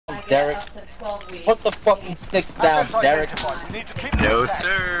Derek. up to 12 weeks. Put the fucking sticks down, Derek. No,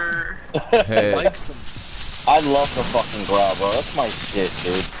 sir. Hey. Likes him. I love the fucking grab, bro. That's my shit,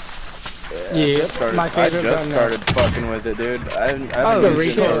 dude. Yeah, My favorite I just gun started fucking with it, dude. Oh, the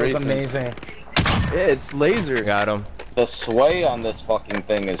recoil is amazing. Yeah, it's laser. Got him. The sway on this fucking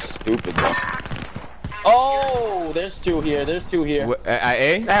thing is stupid, though. Oh, there's two here. There's two here.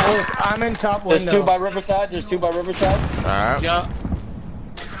 A? Atlas, I'm in top window. There's two by Riverside. There's two by Riverside. Alright. Yeah.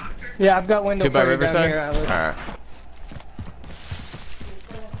 Yeah, I've got window Two by for you down Riverside? here, Atlas. Alright.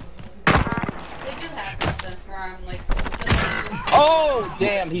 They do have something for him, like. Oh,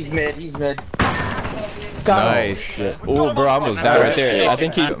 damn, he's mid. He's mid. Got him. Nice. Oh, bro, I almost died right there. I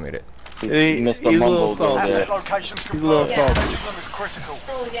think he made it. He missed the He's a mumble little goal salty. there. He's a little Yeah. salty.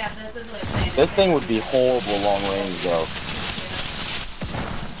 Oh yeah, this is what it's saying. This thing would be horrible long range, though.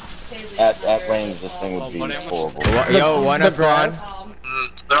 At range, this thing would be horrible. Yo, one at spawn.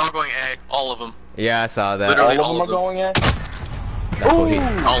 They're all going A. All of them. Yeah, I saw that. Literally All of them are going in?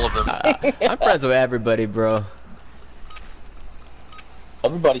 All of them. I'm friends with everybody, bro.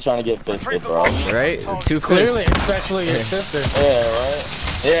 Everybody trying to get biscuit, bro. Right? Two Clearly, fists. especially your sister. Yeah, right?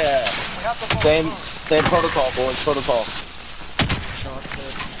 Yeah. Same protocol, boys. Protocol.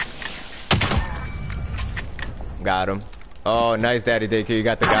 Got him. Oh, nice, Daddy Daycare. You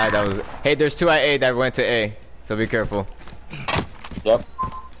got the guy that was. Hey, there's two at A that went to A, so be careful. Yep.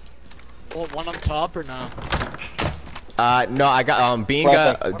 Well, one on top or no? No, I got Bean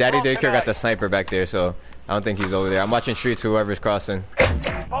got Daddy Daycare got the sniper back there, so I don't think he's over there. I'm watching streets. Whoever's crossing.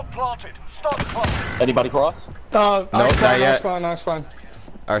 Anybody cross? Oh, No, nice not yet. spawn, nice spawn.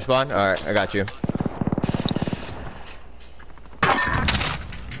 Our spawn. All right, I got you.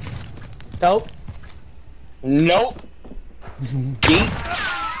 Nope. Nope. Geek.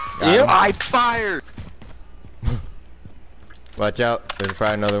 Yep. I fired. Watch out. There's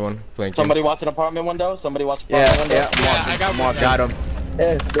probably another one flanking. Somebody watch an apartment window? Somebody watch an apartment window? Yeah, I got one. Got him.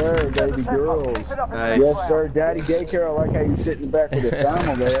 Yes, sir, baby girls. Nice. Yes, sir, Daddy Daycare. I like how you sit in the back with your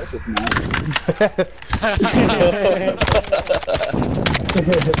family there. That's just nice.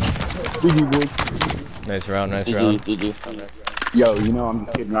 GG, boys. Nice round. Nice GG, round. GG. Yo, you know I'm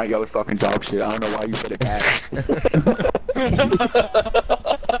just kidding, right? Y'all are fucking dog shit. I don't know why you said it back.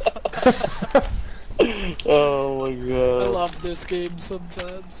 Oh my I god. love this game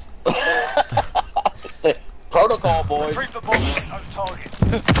sometimes. Protocol, boys.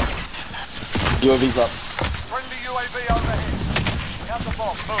 UAV's up.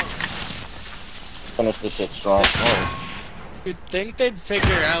 Finish this shit strong. Oh. You'd think they'd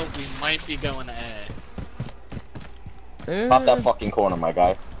figure out we might be going to A. Pop that fucking corner, my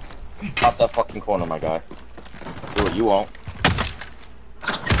guy. Pop that fucking corner, my guy. Do it, you won't.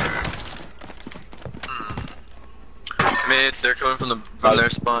 Mid, they're coming from their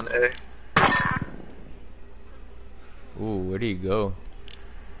spawn A. Ooh, where do you go?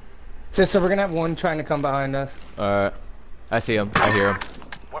 So we're gonna have one trying to come behind us. Alright. I see him. I hear him.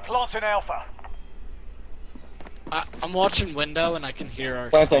 We're planting Alpha. I'm watching window and I can hear our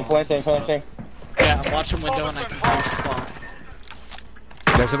Planting, spawns. planting. Yeah, I'm watching window and I can hear spawn.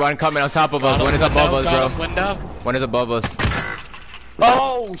 There's one coming on top of us. One is above us, Got him, bro. window. One is above us.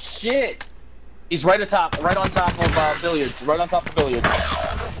 Oh shit! He's right atop, right on top of billiards. Right on top of billiards.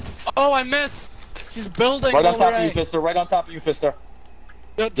 Oh, I missed. He's building Right on top of over you, A. Fister. Right on top of you, Fister.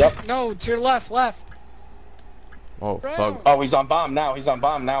 Yep. No, to your left. Oh, Bro. fuck. Oh, he's on bomb now. He's on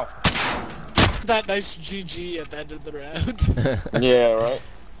bomb now. That nice GG at the end of the round. Yeah, right.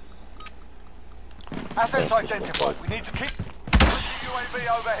 Assets identified. We need to keep UAV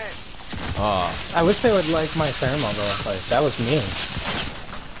overhead. Oh. I wish they would like my thermal though. Like that was mean.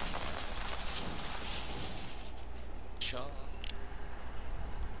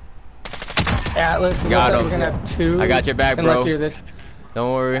 Atlas, it looks Got like him. we're gonna have two. I got your back, unless bro. you're this.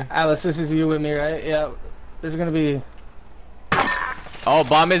 Don't worry. Atlas, this is you with me, right? Yeah. This is gonna be. Oh,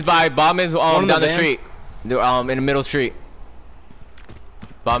 bomb is One down in the the van. street. They're, in the middle street.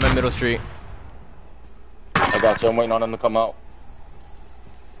 Bomb in middle street. I got you. I'm waiting on him to come out.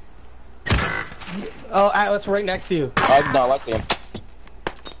 Oh, Atlas, right next to you. No, I see him.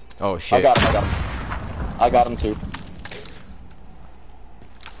 Oh shit. I got him. I got him too.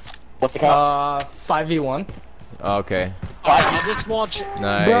 What's the count? 5v1. Okay. Alright, I'll just watch it.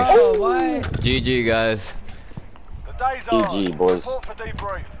 Nice. Bro, what? GG, guys. The day's on. GG, boys. Report for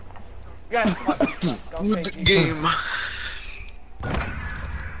debrief. Good game.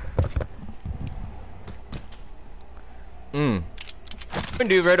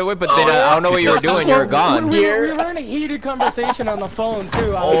 Do right away, but then I don't know what you were doing. You were gone. We were in a heated conversation on the phone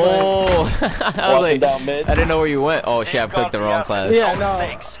too. I was Oh, I was Walking like, down mid. I didn't know where you went. Oh shit, I clicked the wrong class. Yeah, no.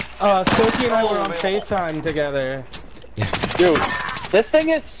 Silky and I were on FaceTime together. Dude, this thing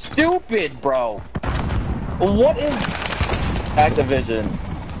is stupid, bro. What is Activision?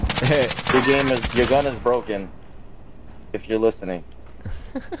 Your gun is broken. If you're listening.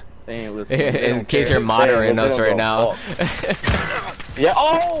 They ain't listening. They In don't case care. you're monitoring us right now. Yeah.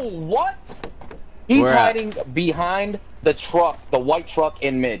 Oh, what? He's Where at? hiding behind the truck, the white truck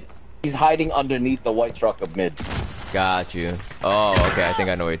in mid. He's hiding underneath the white truck of mid. Got you. Oh, okay. I think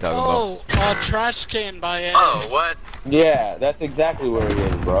I know what you're talking about. Oh, trash can by A. Oh, what? Yeah, that's exactly where he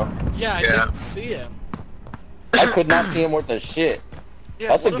is, bro. Yeah, I didn't see him. I could not see him worth a shit. Yeah,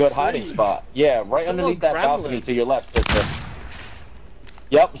 That's a what good freak. hiding spot. Yeah, right It's a underneath little that balcony gremlin. to your left, sister.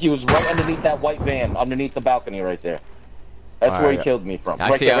 Yep, he was right underneath that white van, underneath the balcony right there. That's where he Alright. killed me from. I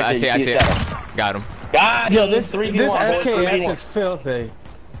Right see there, it. right I there, see. you I see it. shadow. Got him. God, Yo, this 3v1, SKS 3v1. is filthy.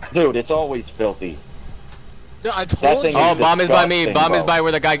 Dude, it's always filthy. Yeah, I That told thing you. Oh, is bomb is by me. disgusting, Bomb is bro. by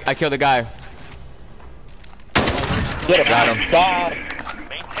where the guy. I killed the guy. Get him. Got him. God.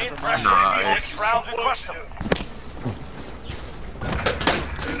 Maintain pressure. Nice. Next round with custom.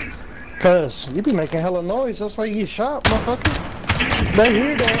 Cuz, you be making hella noise, that's why you get shot, motherfucker. They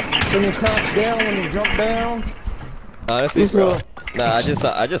hear that when you crouch down, when you jump down. Honestly, These bro. little- Nah, I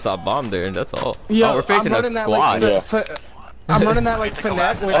just saw bomb there, and that's all. Yo, oh, we're facing a I'm running that squad. like, I'm running that like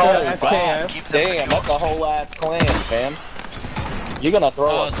finesse with Oh, the God. SKS. Damn, that's a whole ass clan, fam. You gonna throw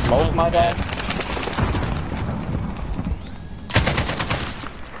Oh, a smoke, my guy?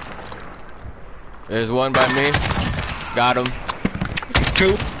 There's one by me. Got him.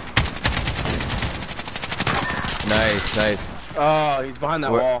 Two. Nice, nice. Oh, he's behind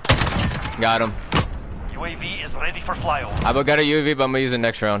that Where- wall. Got him. UAV is ready for flyover. I got a UAV, but I'm gonna use it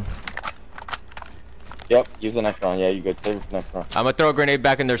next round. Yep, use the next round. Yeah, you good. Save it for next round. I'm gonna throw a grenade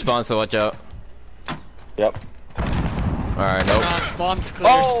back in their spawn, so watch out. Yep. Alright, nope. Spawn's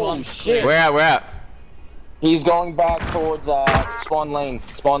clear, Oh, spawn's shit. clear. Where at? Where at? He's going back towards spawn lane,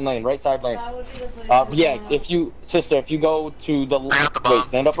 right side lane. That would be the place to Yeah, go. if you, sister, if you go to the got the bomb. wait,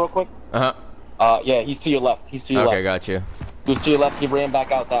 stand up real quick. Uh-huh. Yeah, he's to your left. He's to your Okay, left. got you. He's to your left. He ran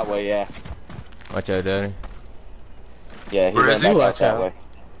back out that way. Yeah. Watch out, daddy. Yeah, he Where ran is back he? out Watch that out. way.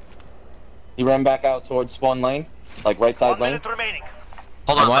 He ran back out towards spawn lane, like right 1 side lane. minute remaining.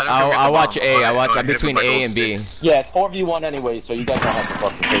 Hold on, let him come get I'll the watch bomb. A. Alright, I'm hit him between with my A gold and B. sticks. Yeah, it's 4v1 anyway, so you guys don't have to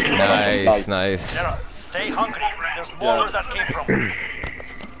fucking take it. Nice, nice. General, stay hungry. There's more where that came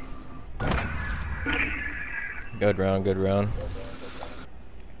from. Good round, good round.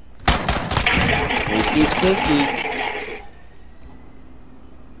 Sneaky, sneaky.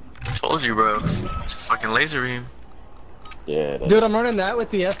 Told you, bro. It's a fucking laser beam. Yeah. That's Dude, I'm running that with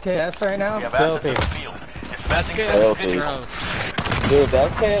the SKS right now. We have assets Filthy. in the field. SKS Filthy. is gross. Dude, the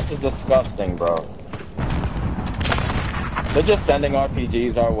SKS is disgusting, bro. They're just sending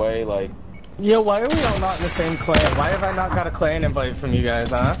RPGs our way, like. Yo, why are we all not in the same clan? Why have I not got a clan invite from you guys,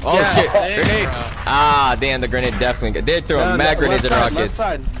 huh? Oh Yeah, shit! same, Grenade! bro. Ah, damn, the grenade definitely. They're throwing mad grenades and Left rockets.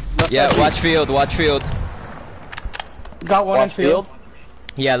 side, left Yeah, side. watch field, watch field. Got one in Watch field.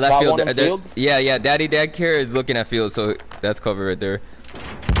 Yeah, left Got field. one in They're- field? Yeah, Daddy Daycare is looking at field, so that's cover right there.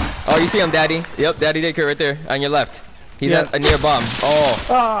 Oh, you see him, Daddy? Yep, Daddy Daycare right there on your left. He's Yeah. at near bomb. Oh,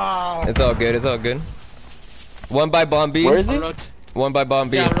 Oh, it's all good. It's all good. One by bomb B. Where is I'll he? One by bomb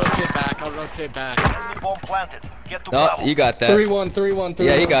B. Yeah, I'll rotate back, I'll rotate back. Enemy bomb planted. Get to Oh, Bravo. you got that. 3-1, 3-1, 3-1.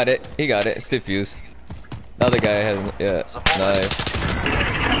 Yeah, he got it. He got it. It's diffused. The other guy has. Yeah, nice.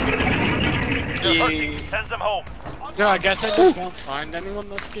 They're hurting. Send them home. Dude, I guess I just won't find anyone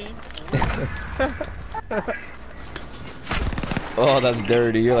this game. Oh, that's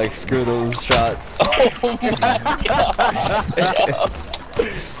dirty. You're like, screw those shots. Oh my god.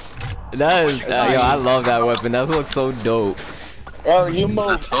 That is, yo, I love that weapon. That looks so dope. Bro, you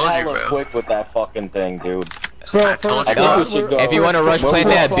moved told you, hella bro. quick with that fucking thing, dude. Bro, I told first you. I think we spot, should go. If you want to rush, We'll plant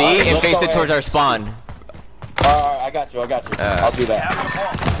go that for B it. and Let's face go it towards ahead. our spawn. Alright, I got you. I'll do that. Have the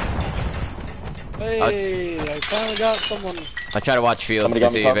bomb. Hey, I finally got someone. I try to watch field Somebody to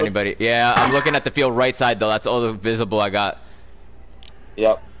got me see if covered? anybody. Yeah, I'm looking at the field right side though. That's all the visible I got.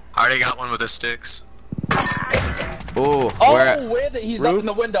 Yep. I already got one with the sticks. Ooh, Oh, where? he's up in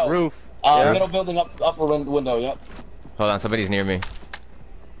the window. Roof. Middle building upper window, yep. Hold on, somebody's near me.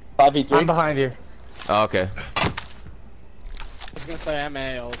 5v3. I'm behind you. Oh, okay. I was gonna say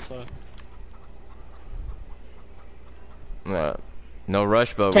MA also. No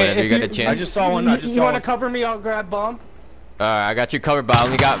rush, but Okay, whenever if you get you- a chance. I just saw one. I just You saw want to one. cover me? I'll grab bomb. Alright, I got you covered, but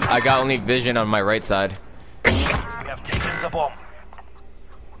I got only vision on my right side. We have taken the bomb.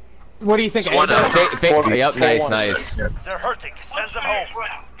 What do you think? So what Amber? else? Yep, nice, 4-1. nice. They're hurting. Send them home.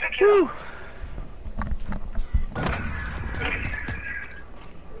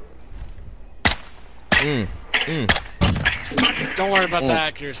 Don't worry about the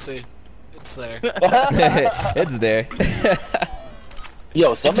accuracy. It's there. It's there.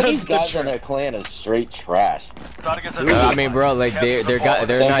 Yo, some of does these the guys trick. on their clan is straight trash. Targets are I mean, bro, like they're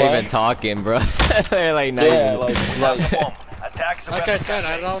not even talking, bro. They're like not Yeah, even. like bomb. Attacks Like I said,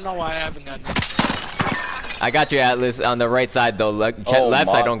 I don't know why I haven't gotten it. I got you, Atlas, on the right side though. Like, oh left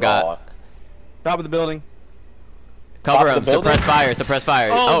side my don't God. got. Top of the building. Cover Top him. of the building? Suppress fire. Suppress fire.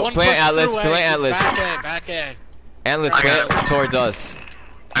 Oh, Oh, one plant pushed Atlas. through A. Plant He's Atlas. Back A. Atlas I got plant towards us.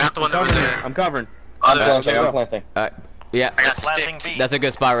 I got the one that was in it. I'm covering. Oh, there's Planting, I'm two. planting. Yeah, I got Planting sticked. B. that's a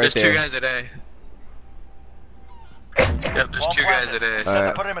good spot right There's there. two guys at A. Yep, there's two guys at A. Set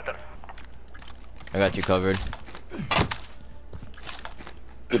Alright. the perimeter. I got you covered.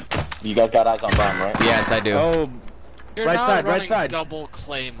 You guys got eyes on bomb, right? Yes, I do. Oh, You're Right not side, right running side. double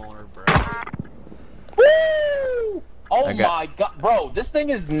claymore, bro. Woo! Oh I got- my God, bro, this thing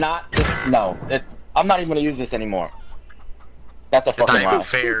is not. No, I'm not even gonna use this anymore. That's a It's not fucking even lie.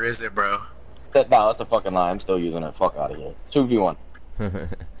 fair, is it, bro? No, that's a fucking lie. I'm still using it. Fuck out of here. 2v1.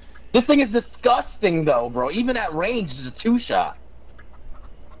 This thing is disgusting, though, bro. Even at range, it's a 2-shot.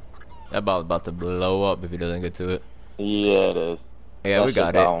 That ball's about to blow up if he doesn't get to it. Yeah, it is. Yeah, That we shit got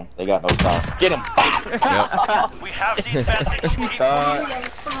it. down. They got no time. Get him. Yep. We have the advantage.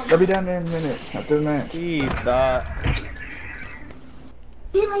 Keep They'll be down there in a minute after the match. Keith, dot.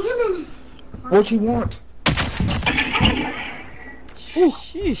 What you want?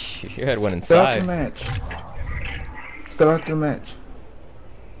 Sheesh, your head went Start inside. the match. Start the match.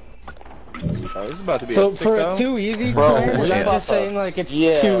 Oh, this is about to be So a for 6-0. a too easy Bro, plan, is that yeah. just saying like it's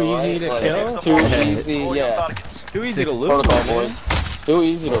Yeah, too right? easy to Like, kill? the Too bomb. easy, All your yeah. targets. Too easy to lose. Protocol, boys. Too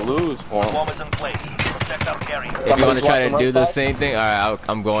easy to lose for him. Bomb is in play. Protect our carrier. If you want to try to Somebody's do watching the right same thing, alright,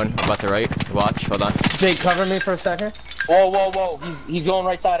 I'm going. About to right. Watch, hold on. Jake, cover me for a second. Whoa, whoa, whoa. He's going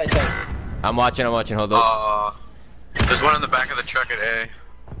right side, I think. I'm watching, hold up. There's one in the back of the truck at A.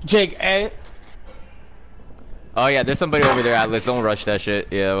 Jake, A. Oh yeah, there's somebody over there, Atlas. Don't rush that shit.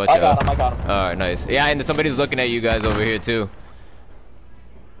 Yeah, watch I got out. him, I got him. Alright, nice. Yeah, and somebody's looking at you guys over here too.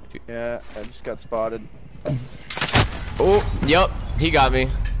 Yeah, I just got spotted. Oh, yep, he got me.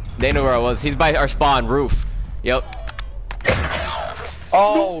 They knew where I was. He's by our spawn roof. Yep.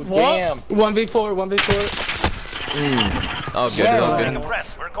 Oh, damn. 1v4, 1v4. Oh, good, Yeah. all Taking a good.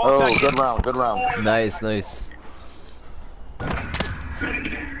 breath. We're Oh, going back. good round, good round. Nice, nice.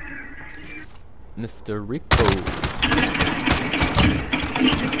 Mr. Rico.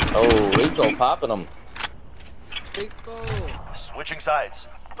 Oh, Rico popping him. Switching sides.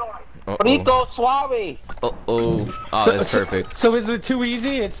 Rico Suave. Oh, oh, that's perfect. So is it too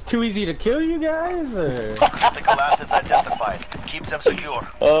easy? It's too easy to kill you guys? Or? Critical assets identified. Keeps them secure.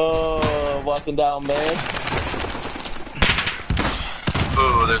 Oh, walking down, man.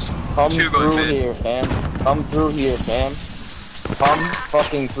 Ooh, there's Come two going through mid. here, fam. Come through here, fam. Come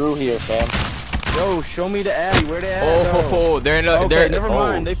fucking through here, fam. Yo, show me the Addy. Where they at? Oh, they're in. Okay, They're never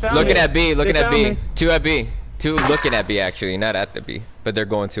mind. They found looking me. at B. Looking They at found B. me. Two at B. Two looking at B actually, not at the B, but they're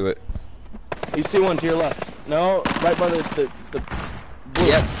going to it. You see one to your left. No, right by the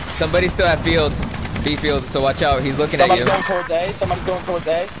Yep. Somebody's still at field. B field. So watch out. He's looking at Somebody's you. going towards A. Somebody's going towards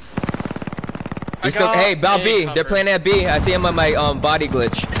A. He's still, got hey, Bound A B. They're covered. playing at B. I see him on my body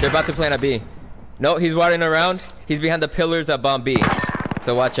glitch. They're about to plant at B. No, he's running around. He's behind the pillars at bomb B.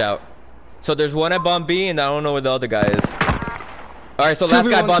 So watch out. So there's one at bomb B, and I don't know where the other guy is. All right, so last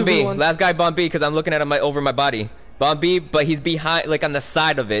guy 2v1, bomb B. 2v1. Last guy bomb B, because I'm looking at him over my body. Bomb B, but he's behind, like on the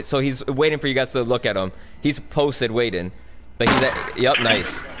side of it. So he's waiting for you guys to look at him. He's posted waiting. But he's at, yep,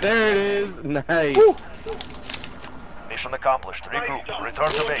 nice. There it is. Nice. Mission accomplished. Regroup. Return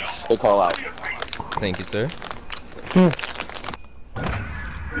to base. Good call out. Thank you, sir.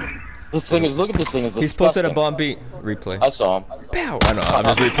 This thing is, look at this thing. Is He's posted a disgusting. bomb B. Replay. I saw him. Pow. I know, I'm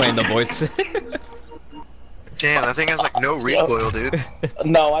just replaying the voice. Damn, that thing has like no recoil, dude.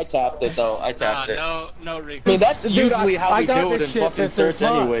 No, I tapped it though. I Nah, tapped it. no I replay. mean, that's Dude, usually how I we got do it in this shit fucking this is search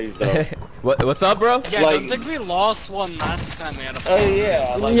fun. anyways, though. What's up, bro? Yeah, I like- don't think we lost one last time we had a Oh fight.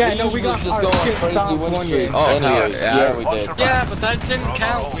 yeah, like, Yeah, no, we usually got just our going shit crazy stopped win one streaks. game. Oh, Anyways, yeah. yeah, we did. Yeah, but that didn't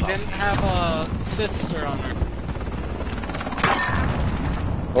count. We didn't have a sister on there.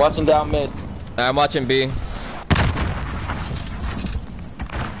 Watching down mid. I'm watching B.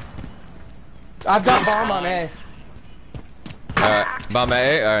 I've got bomb on A. Alright, bomb at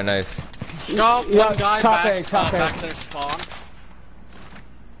A? Alright, nice. Got one Yeah, guy top back, A, top A. back their spawn.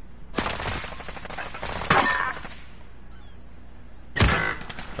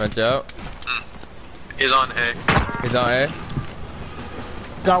 Watch out. He's on A. He's on A.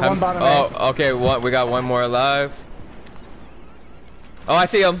 Got one bottom A. Oh, okay, we got one more alive. Oh, I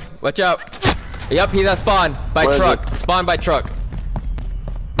see him. Watch out. Yep, he's at spawn by Where is truck. Spawn by truck.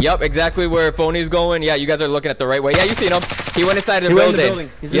 Yep, exactly where Phony's going. Yeah, you guys are looking at the right way. Yeah, you seen him. He went inside the He went in the building.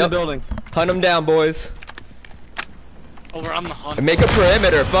 building. He's in the building. Hunt him down, boys. Oh, we're on the hunt. And make a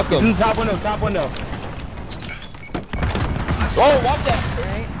perimeter. Fuck He's in him. the top window. Top window. Oh, watch that.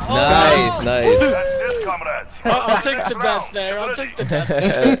 Nice, nice. That's it, comrades. I'll take the death there. I'll take the death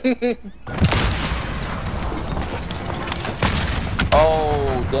there.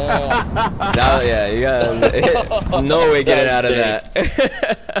 Oh, damn. Now, yeah, you got no way getting out of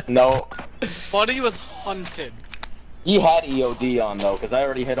that. No. Buddy was hunted. He had EOD on, though, because I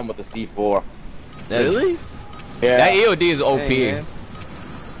already hit him with the C4. Really? Yeah. That EOD is OP. Hey,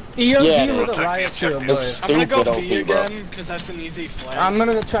 EOD Yeah, with a dude. riot shield, boys. I'm gonna go Stupid B OP, bro. again, because that's an easy flank. I'm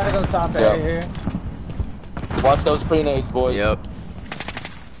gonna try to go top A Yeah. here. Watch those grenades, boys. Yep.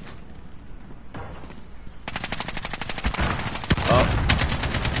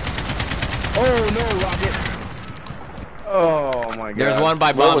 Oh no, rocket. Oh my god. There's one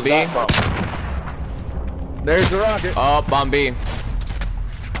by Where bomb was B. that from? There's the rocket. Oh, bomb B.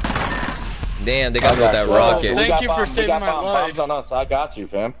 Damn, they got me with that Whoa, rocket. Thank we got you for bombs, saving we got my bombs, life. bombs on us. I got you,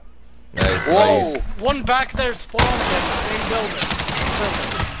 fam. Nice, Whoa. nice. One back there spawned in the same building.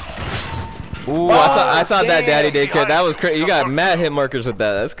 Ooh, I saw that daddy damn. daycare. That was crazy. You got mad hit markers with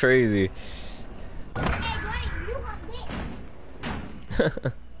that. That's crazy.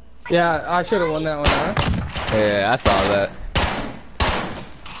 Yeah, I should have won that one, huh? Yeah, I saw that.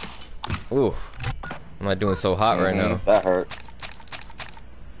 Ooh, I'm not doing so hot right now. That hurt.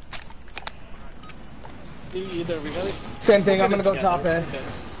 Either we gotta Same thing, we'll I'm get gonna it go top together.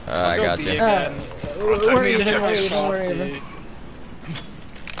 A. I Go got B you. again. We're We even, did we're my even, shot we're B.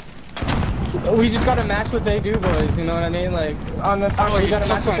 even. We just gotta match what they do, boys, you know what I mean? Like, on the Oh, we you gotta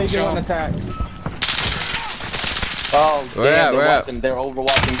took match what my they do on jump. attack. Oh, Where damn, at, they're where at? watching. They're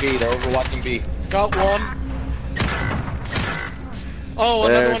overwatching B. They're overwatching B. Got one. Oh,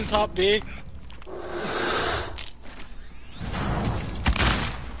 another There. one top B.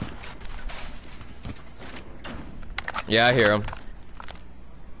 Yeah, I hear him.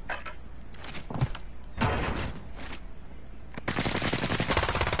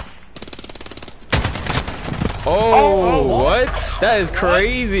 Oh, what? That is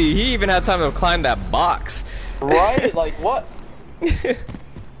crazy. He even had time to climb that box. Right? Like, what?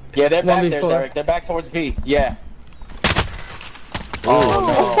 Yeah, they're back there, 1v4. Derek. They're back towards B. Yeah.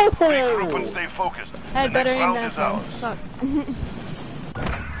 Oh, Regroup and stay focused. I The had better next aim round that is time. ours. Fuck.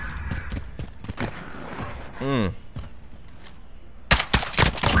 Hmm.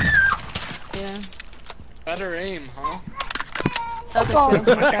 Yeah. Better aim, huh? Okay, Check cool.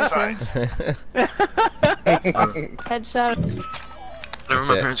 your sights. Headshot. Whenever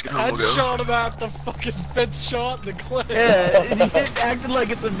my parents get home, we'll go. Headshot him at the fucking 5th shot in the clip. Yeah, it acted like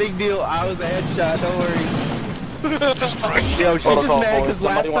it's a big deal. I was a headshot. Don't worry. Yo, she just Protocol, mad boys. because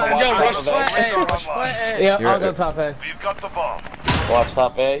last Somebody wanna time. watch Yo, out rush of plant that. A, rush plant A. Yeah, You're I'll go right. top A. We've got the bomb. Watch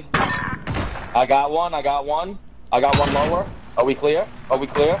top A. I got one. I got one. I got one lower. Are we clear? Are we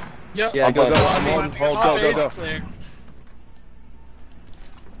clear? Yep. Yeah, go, go. Okay. I'm on. Hold, Top go, A's go, go. clear.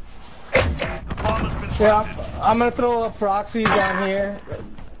 The bomb has been Yeah, planted. I'm gonna throw a proxy down here.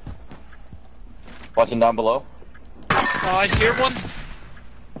 Watching down below. I hear one.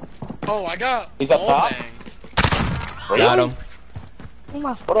 Oh, I got He's up wall top? banged. Got him.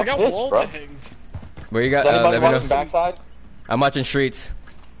 What I a got fish, wall bro. banged. Where you got? Is anybody Let me know. watching backside? I'm watching streets.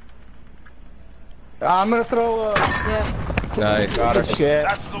 I'm gonna throw a... Yeah. Nice. Shit.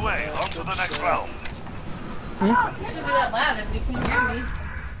 That's the way. On to the next round. You shouldn't be that loud if you can hear me.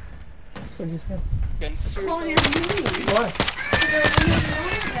 Against Pull your yourself. knees. What?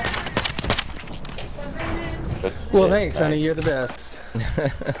 Good Well, shit, thanks, man. honey. You're the best.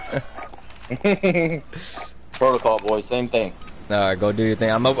 Protocol, boys. Same thing. Alright, go do your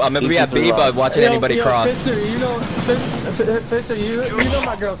thing. I'm gonna be at B, Yo, but watching anybody cross. Fisher, you know, Fisher, you know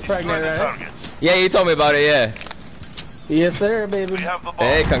my girl's pregnant, Destroy the right? targets. Yeah, you told me about it. Yeah. Yes, sir, baby. We have the bomb.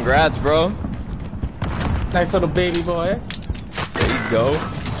 Hey, congrats, bro. Nice little baby boy. There you go.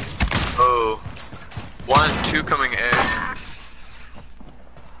 Oh. 1, 2 coming A.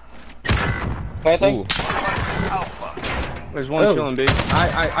 Anything? Ooh. Alpha. There's one Oh. chilling, B.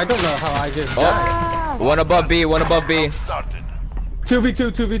 I don't know how I just died. One above B. One above B. Started.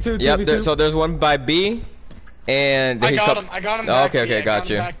 2v2, 2v2, Yep. 2v2. So there's one by B, and I he's got co- him. I got him Oh, back okay, B. okay, I got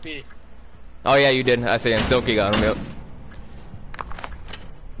him you. Back B. Oh yeah, you did. I see. And Silky got him. Yep.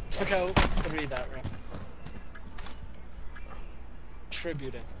 Took out 3 that round.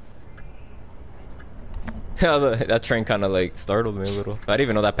 Tributing. That train kind of like startled me a little. I didn't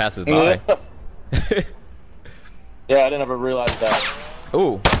even know that passes by. Yeah, I didn't ever realize that.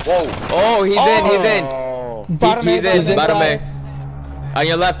 Ooh. Whoa. Oh, he's in. He's in. Bottom He's A, in. Bottom A. On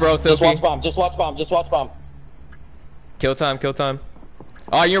your left, bro. Just Silky. watch bomb. Just watch bomb. Just watch bomb. Kill time. Kill time.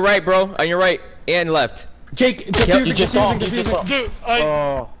 Oh, on your right, bro. On your right and left. Jake, You defusing, just saw him. defusing, You just saw defusing. him. Dude,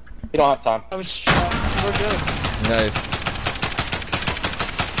 Oh. You don't have time. I was shot. We're good. Nice.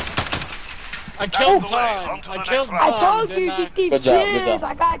 I killed Out the way, time. on to I the killed next time. round. I told you, didn't I? get these Good job, good cheers. job.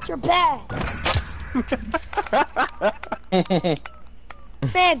 I got your back.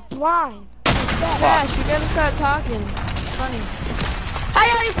 Man's blind. Dash, you gotta start talking. It's funny. I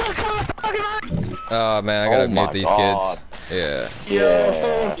already put talking about. Oh man, I gotta Oh my mute these God. kids. Yeah.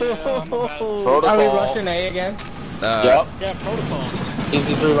 Yeah. Yeah, I'm about to. Protocol. Are we rushing A again? Yep. Yeah, protocol.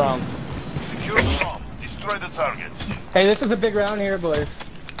 Easy 3 rounds. Secure the bomb. Destroy the target. Hey, this is a big round here, boys.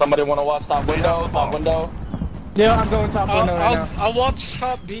 Somebody want to watch top window? Top window? Yeah, I'm going top window right now. I'll watch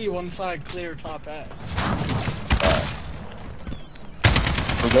top B once I clear top A.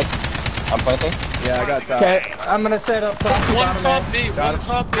 We good? I'm planting. Yeah, I got top. Okay, I'm gonna set up proxy One bottom top A. B, one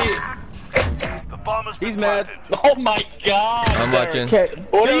top B. The bomb has been He's mad. planted. Oh my God! I'm Derek. watching. Okay,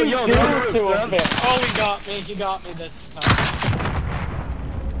 What are you Yo, doing no to roof, him, son. man? Oh, he got me this time.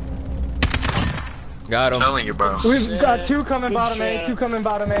 Got I'm him. telling you, bro. we've got 2 coming Good bottom shit. A, 2 coming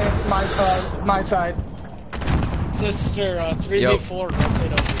bottom A. My side. Sister, 3v4,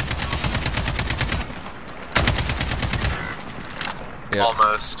 rotate over. Yeah.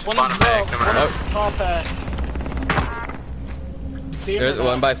 Almost. One Bottom is A, up, coming one up. is top A. See him There's or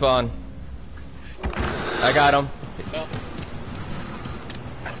one not? by spawn. I got him. Yep.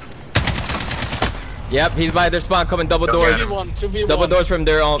 Yep, he's by their spawn coming double doors. 2v1, 2v1. Double doors from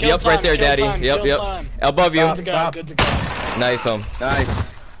their own. Kill Yep, right time, there, kill daddy. time, Yep, kill yep. time. Above you. Good to go, good to go. Nice him. Nice.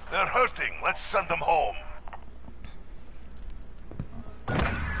 They're hurting. Let's send them home.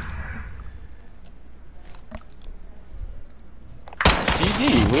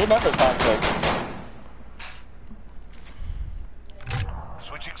 GG, we're never toxic.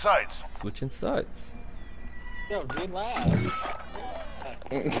 Switching sides. Switching sides. Yo, relax.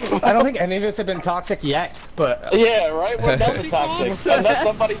 I don't think any of us have been toxic yet, but Yeah, right? We're never be toxic. toxic. Unless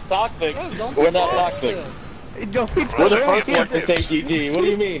somebody's toxic, Bro, don't be we're not toxic. Don't be We're the toxic. first ones to say GG. What do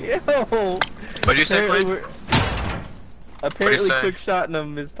you mean? Yo. What'd you say, Apparently, Blake? apparently say? quick shotting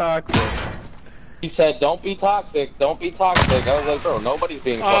them is toxic. He said, don't be toxic, don't be toxic. I was like, bro, nobody's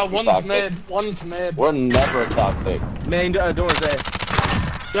being fucking One's toxic. mid, one's mid. We're never toxic. Main doors A.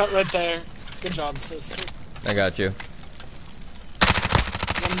 Yeah, right there. Good job, sister. I got you. One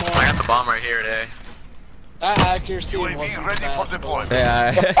more. I got the bomb right here today. That accuracy UAV wasn't ready for fast. deployment.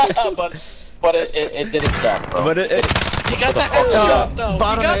 Yeah. but it did its job, bro. But it You got the headshot though.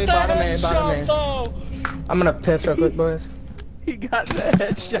 bottom You got A, the bottom A, headshot bottom though. I'm gonna piss real quick, boys. He got the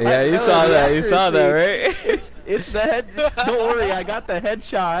headshot. yeah, you No, saw the that. You saw that, accuracy. right? It's the head. Don't worry, I got the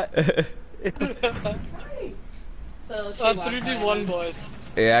headshot. So she 3v1, boys.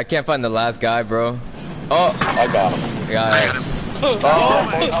 Yeah, I can't find the last guy, bro. Oh, I got him. yeah. I got him.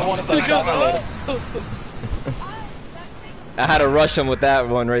 I wanted to stop later. I had to rush him with that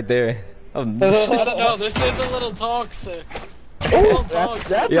one right there. Oh, I don't know, this is a little toxic. A little toxic.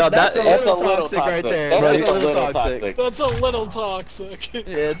 That's, Yo, that's that- a That's a little little toxic right there. That's That's just a little toxic. That's a little toxic.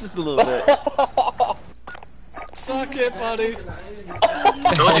 Yeah, just a little bit. Suck it, buddy.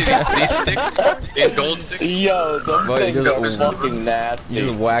 I told you these sticks, these gold sticks. Yo, them Boy, you things just- are fucking nasty. You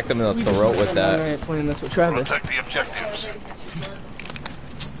just whacked him in the throat with that. Alright, playing this with Travis. Protect the objectives.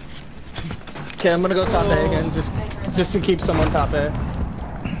 Okay, I'm gonna go top A again, just to keep someone top A.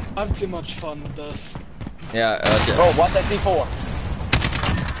 I have too much fun with this. Yeah. Bro, watch that C4.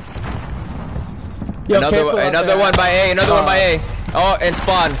 Yo, Another careful out another there. one by A. Another one by A. Oh, and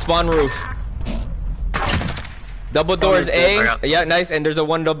spawn roof. Double doors A. Yeah, nice. And there's a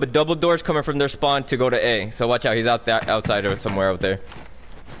one double doors coming from their spawn to go to A. So watch out. He's out there outside or somewhere out there.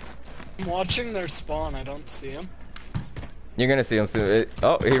 I'm watching their spawn, I don't see him. You're gonna see him soon.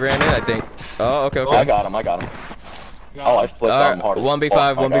 Oh, he ran in, I think. Oh, okay, okay. I got him. Oh, I flipped All him hard. right,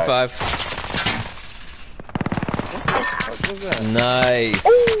 1v5, 1v5. Nice.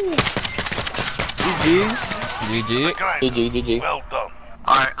 GG. GG. Well done.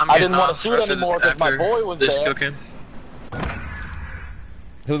 Alright, I'm I getting didn't want off to shoot after- anymore because my after boy was this there. cooking.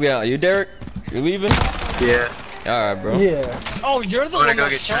 Who's got you, Derek? You leaving? Yeah. All right, bro. Yeah. Oh, you're the I'm gonna one go that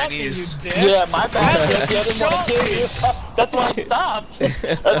get shot Chinese. me, you dick. Yeah, my bad. I didn't want to kill you. That's why I stopped.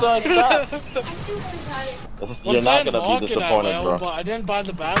 That's why I stopped. You're Once not I gonna unlock be it, I disappointed, will, bro. but I didn't buy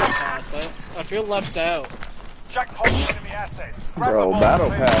the battle pass. I feel left out. Jackpot enemy assets. Grab the Bro, bomb, battle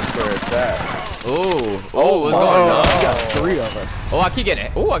please. pass where it's at. Oh, what's going on? We got 3 of us. Oh, I keep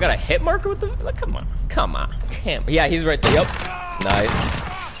getting. Oh, I got a hit marker with the. Like, come on. Yeah, he's right there. Yep.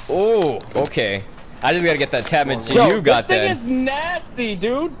 Nice. Oh, okay. I just gotta get that damage you got this then. thing is nasty,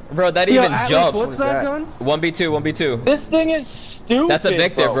 dude. Bro, that Yo, even Atlas, jumped. what's that gun? 1v2, 1v2. This thing is stupid. That's a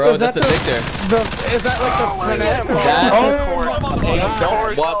Victor, bro. That's the Victor. Is that like the frenetic?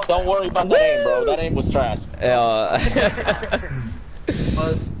 Don't worry about the aim, bro. That aim was trash. That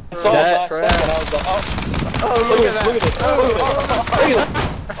trash. Look at that.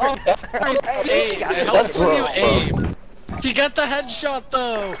 Aim. It helps when you aim. He got the headshot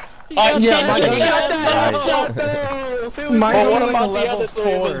though. He got the headshot though. Mine's What only like a about the level other 3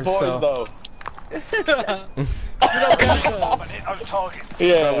 of 4, his boys, so. though? We don't get those. Hit those targets.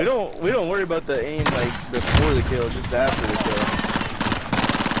 Yeah. We don't worry about the aim like before the kill, just after the kill.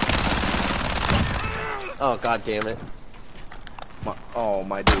 Oh god damn it.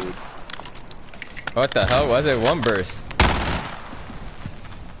 My dude. What the hell was it? One burst.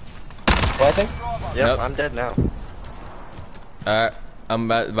 What I think? Yep, Nope. I'm dead now. I'm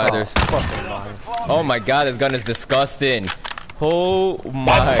by there's. Oh my god, this gun is disgusting. Oh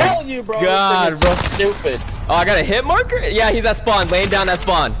my I'm telling you, bro. god, bro. Stupid. Oh, I got a hit marker? Yeah, he's at spawn, laying down at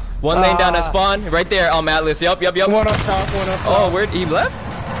spawn. One laying down at spawn, right there, Atlas. Yup. One up top, one up top. Oh, where he left?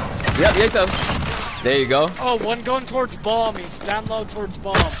 Yep, there you go. Oh, one going towards bomb. He's down low towards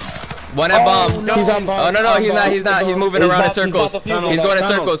bomb. One at bomb. No. He's on bomb. Oh no, he's not. He's moving around in circles. He's going in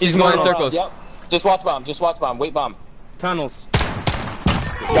circles. He's going in circles. Yep. Just watch bomb. Wait bomb. Tunnels.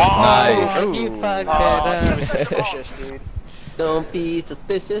 Nice. You fucked that up. Suspicious, dude. Don't be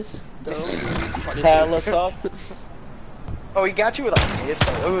suspicious. Hella sus. Oh, he got you with a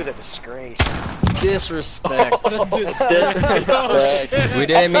pistol. Ooh, the disgrace. Disrespect. We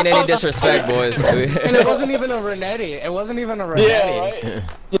didn't mean any disrespect, boys. And it wasn't even a Renetti. It wasn't even a Renetti. Yeah, right?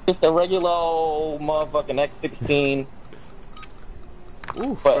 Just a regular old motherfucking X16.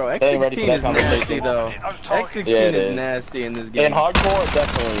 Ooh, But bro, they ain't ready for X16 that is conversation. nasty though. X16 Yeah, it is is. nasty in this game. In hardcore, it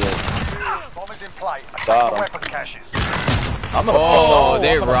definitely is. Bomb is in play. Got Attack the him. weapon caches. I'm gonna Oh, I'm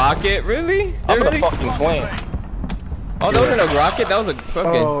they gonna- rocket? Really? I'm They gonna really? fucking claim. Oh, that wasn't a rocket. That was a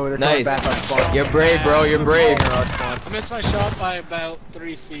fucking nice. You're brave, bro. You're brave. I missed my shot by about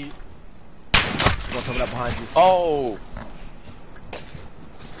 3 feet. One coming up behind you. Oh.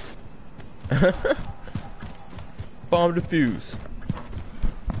 Bomb defuse.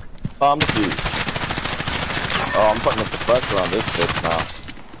 Bomb defuse. Oh, I'm putting up the pressure on this bitch now.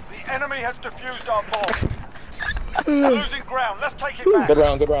 The enemy has defused our bomb. Losing ground. Let's take it back.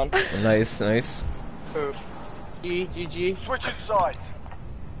 Good round. Nice. Oof. GG. Switching sides.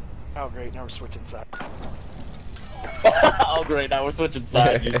 Oh great, now we're switching sides. Oh great, now we're switching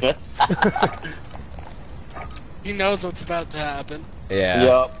sides. You said. He knows what's about to happen. Yeah.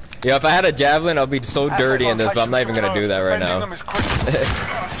 Yup. Yeah, if I had a javelin, I'd be so dirty in this, but I'm not even gonna do that right now.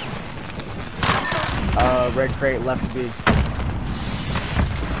 Red crate left to be.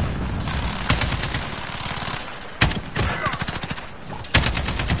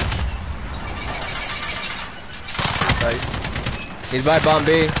 He's by bomb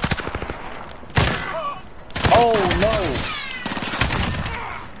B. Oh no.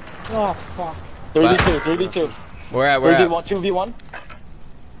 Oh fuck. 3v2. Where at? Where at? 3v1, 2v1.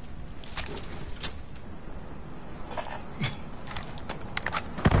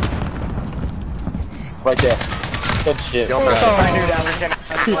 Right there. Good shit. I knew that was gonna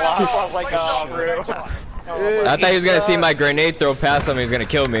I was like, oh, bro. I thought he was gonna see my grenade throw past him. He was gonna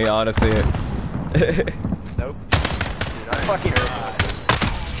kill me, honestly. Nope. Dude, I fucking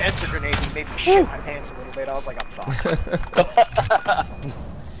sensor grenade made me shit my pants a little bit. I was like, I'm fucked.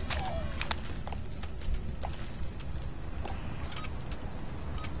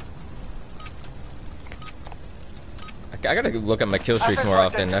 I gotta look at my kill streaks more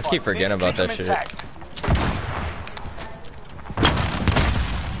often. I keep forgetting about that shit.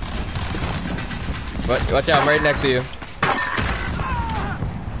 Watch out, I'm right next to you.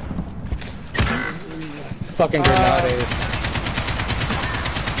 Fucking grenades.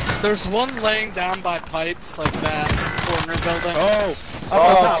 There's one laying down by pipes, like that corner building.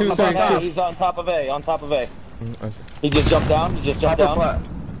 Oh, he's on top of A. He just jumped down. To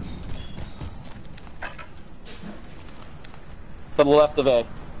the left of A.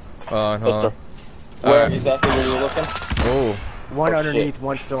 Hold on. Where exactly were you looking? Oh. One underneath,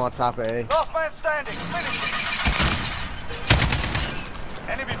 one still on top of A. Last man standing. Finish it.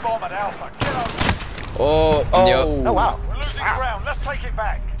 Enemy bomb at Alpha. Get over. Oh, yep. Oh wow. We're losing ground. Let's take it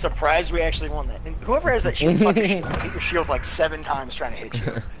back. Surprised we actually won that. And whoever has that shield, fucking shield, hit your shield like 7 times trying to hit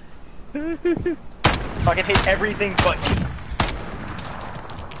you. Fucking hit everything but you.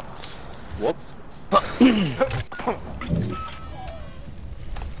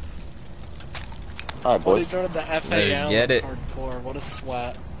 Alright, Well, he boys. joined the FAL Get it. hardcore. What a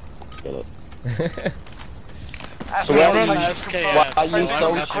sweat. Get it. So I run the SKS. Why are so you I so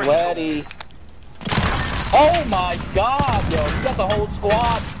don't have to- sweaty? Oh my god, yo. You got the whole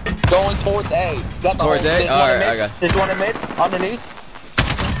squad going towards A. You got the Towards whole, A? Alright, I got. There's one in mid, underneath.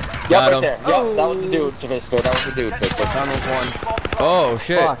 Yep, Got right him. there. Yep, that was the dude, Sophistico. That was the dude. Tunnels one. Oh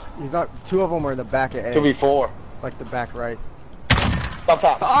shit. Fuck. He's not. Two of them are in the back of A. 2v4. Like the back right. Up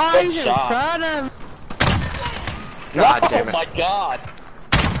top. Oh, Good he's in shot. front of him. God damn it. Oh my god.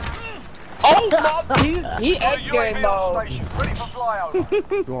 Oh my, he egg game mode. Ready for flyover.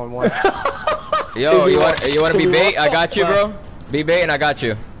 2-on-1. Yo, you want to be bait? I got you, bro. Be bait and I got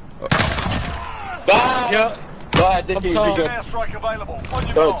you. Go ahead, Up Dicky, top. you good. Airstrike available. On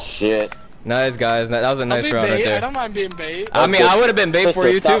your Good mark. shit. Nice guys. That was a I'll nice be round right bait. I there. don't mind being bait. I mean, I would have been bait for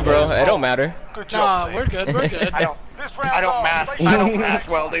you too, bro. Stop It don't matter. Good job, Nah, we're good. We're good. I don't This round I don't math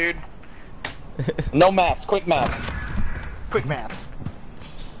well, dude. No maths, quick maths. Quick maths.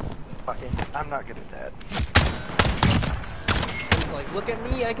 Fucking, I'm not good at that. He's like, look at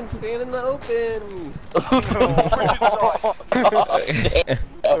me, I can stand in the open.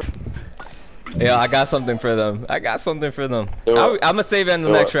 Yeah, I got something for them. I got something for them. Do I'm it. gonna save it in the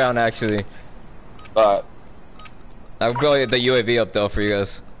Do next it. round, actually. Alright, I'll blow the UAV up though for you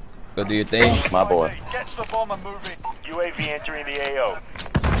guys. Go do your thing. my boy. Get to the bomb and move in. UAV entering the AO.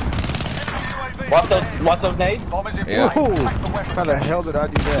 What's those nades? Bomb is in Yeah. play. Ooh. Attack the weapon. How the hell did I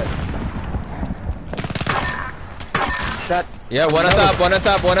do that? That. Yeah, one on top, one on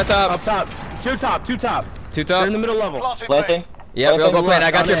top, one on top. Up top. Two top. Two They're in the top. middle level. Planting Planting? Yeah, we'll go plant.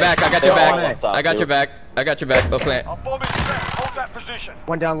 I got your back. I got your back. Top, I got your dude. back. I got your back. Go plant. Our bomb is set. Hold that position.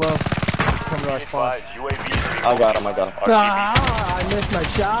 One down low. Coming to our spawn. UAV. I got him. Ah, I missed my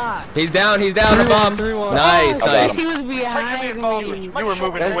shot. He's down. He's down. The bomb. 3-1. Nice, I got nice. He was behind me. Make You were sure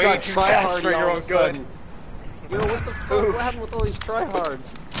moving That's way got too fast tryhard for your all own of a good. sudden. Yo, what the fuck? What happened with all these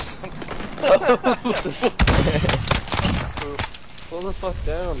tryhards? Pull the fuck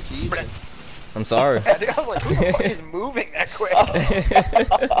down, Jesus. I'm sorry. I was like, who the fuck is moving that quick?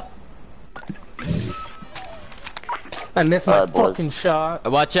 I missed my Alright, boys. fucking shot.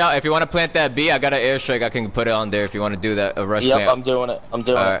 Watch out. If you want to plant that B, I got an airstrike. I can put it on there if you want to do that. A rush Yep, plant. I'm doing it. I'm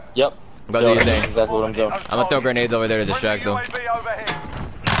doing Alright. it. Yep. Go do your Doing it. thing. Exactly what I'm doing. I'm gonna throw grenades over there to distract them. UAV overhead.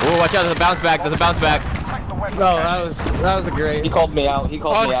 Ooh, watch out. There's a bounce back. There's a bounce back. Attack the weapon. No, that was a great. He called me out. He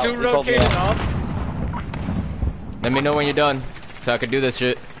called me Oh, out. two He called me rotated out. up. Let me know when you're done, so I can do this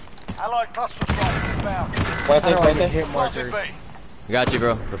shit. Allied cluster strike inbound. Planting, I don't even planting. hit Planting markers. B. Got you,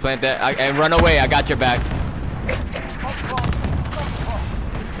 bro. We'll plant that. And run away. I got your back.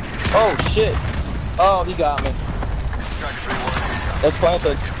 Oh shit. Oh, he got me. Let's plant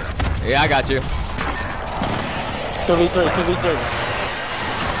it. Yeah, I got you. 2v3, 2v3.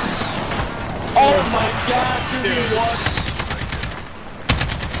 Oh my god, 2v1.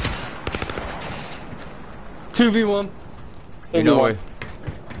 2v1. You know where.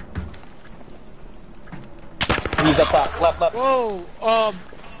 He's up top. Left. Whoa,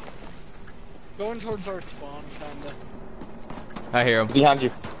 going towards our spawn, kinda. I hear him. Behind you.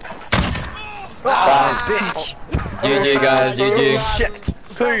 Bitch. GG, guys. GG. Shit.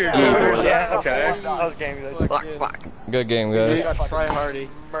 Clear your doors. Yeah, okay. That was game good. Fuck. Good game, You guys. got tryhardy.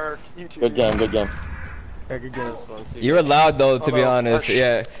 Merc. You too. Good game, good game. Yeah, good game. You were loud though, to be Although, honest. our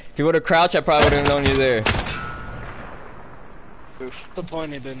Yeah. If you would have crouched, I probably would have known you there.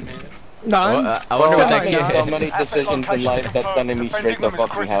 Disappointed in me. None. Well, I wonder what that I make so kid. many decisions in life that's sending me straight to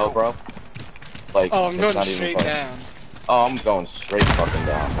fucking hell, bro. Like, Oh, I'm it's going not even straight funny. down. Oh, I'm going straight fucking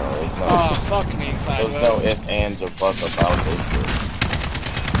down, bro. There's no, Oh, fuck me there's sideways. no ifs, ands, or buts about this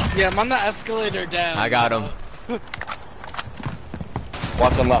shit. Yeah, I'm on the escalator down. I got him.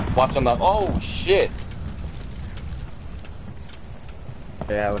 Watch him left, watch him left. Oh, shit.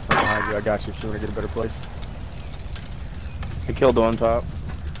 Yeah, let's not behind you. I got you if you want to get a better place. I killed one top.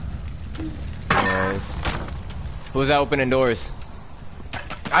 Nice. Who's that opening doors?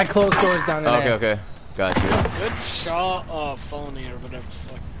 I closed doors down there. Okay, okay. Got you. Good shot, phony or whatever the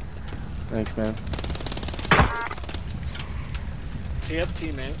fuck. Thanks, man. Tee up,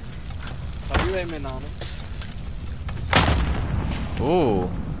 teammate. Saw you aiming on him. Ooh.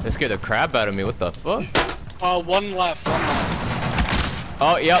 That scared the crap out of me. What the fuck? One left, one left.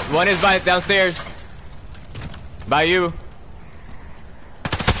 Oh, yep. One is by downstairs. By you.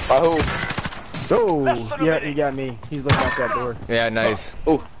 By who? Oh, yeah, he got me. He's looking at that door. Yeah, nice.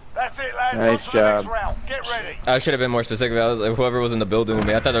 Ooh. That's it, lads. Nice On to the next job. round. Get ready. I should have been more specific. I was like, whoever was in the building with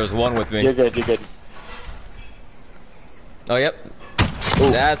me. I thought there was one with me. You're good, you're good. Oh, yep.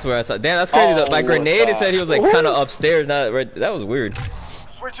 That's where I saw. Damn, that's crazy. My grenade, it said he was like kind of upstairs. Not right. That was weird.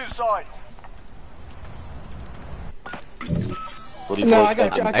 Switching sides. What do you No, boys I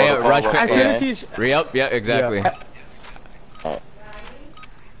got think? you. Hey, rush I plan. see you. Re-up, yeah, exactly. Alright.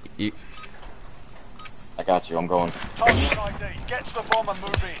 You, I got you. I'm going. Target ID. Get to the bomb and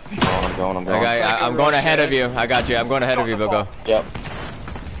move in. I'm going. I'm going. I'm going ahead of you. I got you. I'm going ahead of you, Bogo. Yep.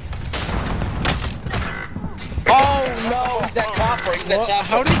 Oh no, he's that chopper. He's that chopper.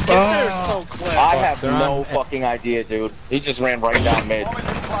 How did he get there so quick? I have no fucking idea, dude. He just ran right down mid.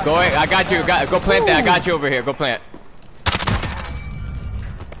 Go ahead. I got you. Go plant that. I got you over here. Go plant.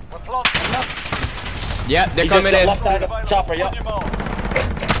 We're planting. Yeah, they're He coming just in. left side of chopper. Yep.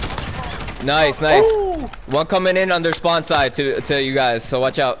 Nice, nice. One coming in on their spawn side to you guys, so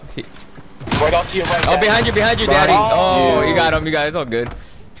watch out. Right off to your right. Oh, behind you, daddy. Oh, you got him, you guys. It's all good.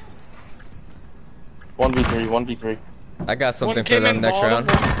 1v3, 1v3. I got something One for came them in next bottom, round.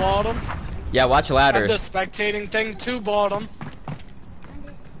 one's bottom. Yeah, watch ladder. Have the spectating thing, 2 bottom.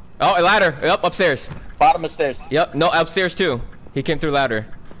 Oh, a ladder. Yep, upstairs. Bottom of stairs. Yep, no, upstairs too. He came through ladder.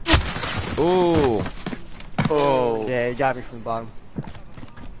 Ooh. Oh. Yeah, he got me from the bottom.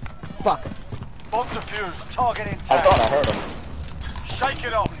 Fuck. Bomb defused. Target intact. I thought I heard him. Shake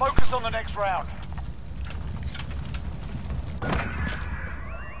it off. Focus on the next round.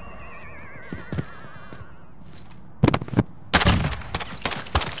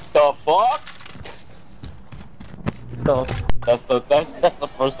 The fuck? That's the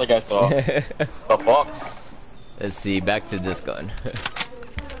first thing I saw. The fuck? Let's see, back to this gun.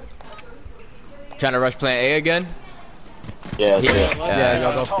 Trying to rush plant A again? Yeah, Yeah,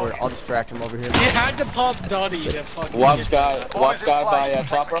 y'all go for it. I'll distract him over here. He had to pop Duddy to fucking Watch guy by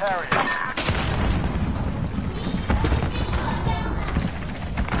chopper.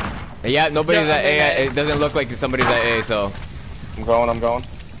 Yeah, nobody's Yeah, at A. It doesn't look like somebody's at A, so. I'm going. I'm going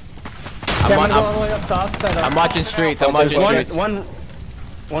all the way up top. Set up. I'm watching streets. I'm watching streets.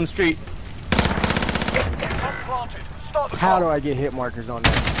 One street. How do I get hit markers on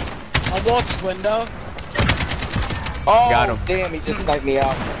that? I watched window. Oh, Got him. Damn, he just sniped me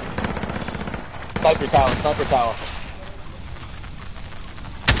out. Sniper tower, sniper tower.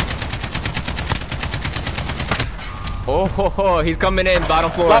 Oh, ho, ho, he's coming in, bottom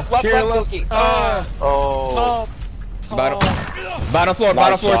floor. Left, Silky. Top. Bottom floor, Nice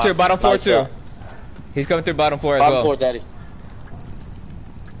bottom floor shot. too, bottom floor Nice too. shot. He's coming through bottom floor as Bottom well. floor, daddy.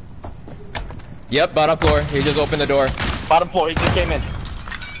 Yep, bottom floor. He just opened the door. Bottom floor, he just came in.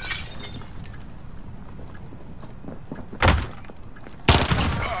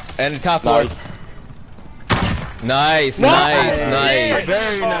 And top floor. Nice. Nice.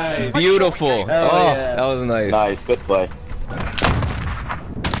 Very nice. Beautiful. Hell Oh, yeah. that was nice. Nice, good play.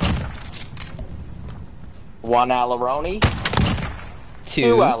 One Alaroni.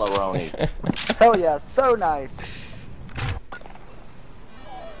 Two Alaroni. Hell yeah, so nice.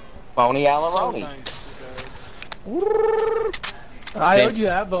 Phony So Alaroni. nice. I owed you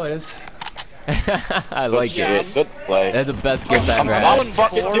that, boys. I like Yeah. it. Good play. That's the best gift I ever I'm had. on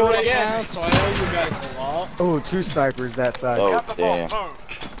fucking 4 do it right again. now, so I owe you guys a lot. Oh, 2 snipers that side. Oh, Got the bomb. damn. Move.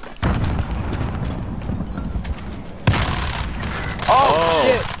 Oh,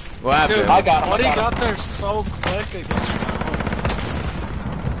 shit. What happened? Dude, I got him, I Buddy got him. got there so quick again.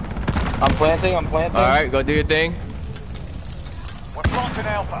 I'm planting. Alright, go do your thing. We're planting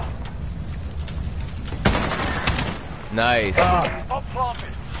Alpha. Nice. Bomb planted.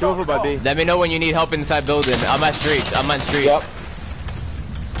 Go over by B. Let me know when you need help inside building. I'm at streets. I'm on streets. Yep.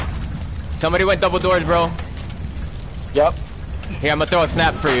 Somebody went double doors, bro. Yep. Here, I'm gonna throw a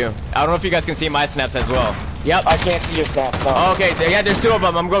snap for you. I don't know if you guys can see my snaps as well. Yep. I can't see your snaps. No. Okay, yeah, there's 2 of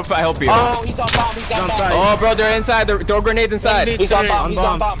them. I'm going to help you. Oh, he's on bomb. He's on bomb. Oh, bro, they're inside. Throw grenades inside. He's on bomb. He's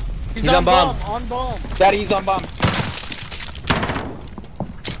on bomb. He's on bomb. On bomb. Daddy, he's on bomb.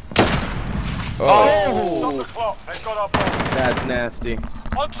 Oh. Stop the clock. They've got our bomb. That's nasty.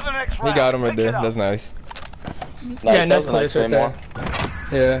 On to the next He round. got him right Pick there. it up. That's nice. Yeah, no that's a place right Claymore.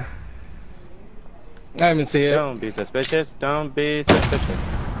 there. Yeah. I haven't seen it. Don't be suspicious. Don't be suspicious.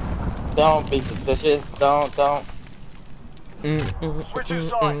 Don't be suspicious. Don't. Switching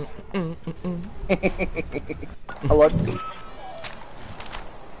sides.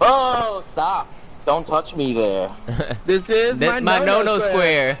 Oh, stop. Don't touch me there. This is my no-no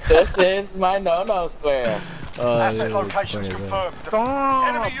square. This is my no-no square. Asset locations confirmed.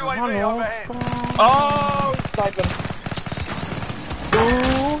 Enemy UAV overhead. Oh, he's sniping.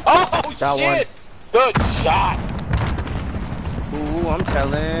 Oh, Got shit. Good shot. Ooh, I'm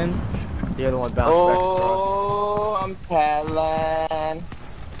telling. The other one bounced back across. Oh, I'm telling.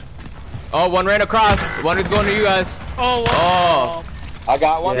 Oh, one ran across. One is going to you guys. Oh, Oh. I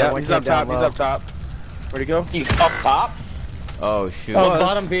got one. Yeah, one he's came up top. down He's low. up top. Where'd he go? He's up top. Oh, shoot. Oh,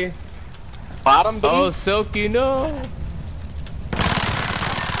 bottom B. Bottom B. Oh, Silky, no.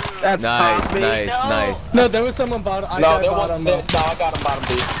 That's Nice, Tommy. nice, No. nice. No, there was someone bottom. I got bottom. No, I got him bottom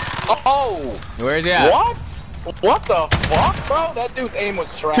B. Oh! Where's he at? What? What the fuck, bro? That dude's aim was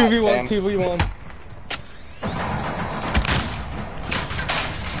trash. 2v1, 2v1.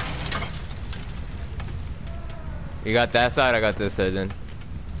 You got that side, I got this side then.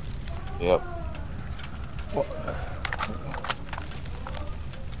 Yep.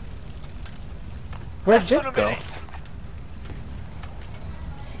 Where'd Jake go?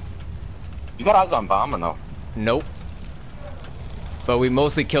 You got eyes on bombing though. Nope. But we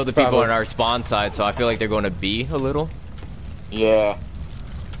mostly killed the people on our spawn side, so I feel like they're going to B a little. Yeah.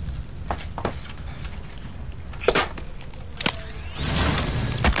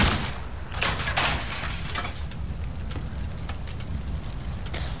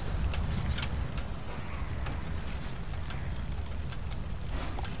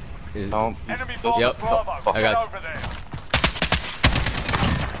 Enemy bomb Yep. Bravo. I got Over there.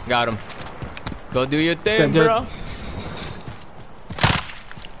 Got him. Go do your thing, Good. bro.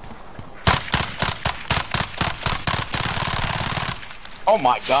 Oh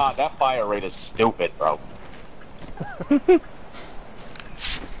my god, that fire rate is stupid, bro.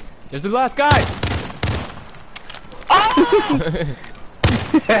 There's the last guy.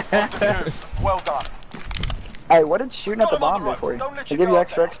 Well done. Hey, what did shooting at the bomb do for you? They give you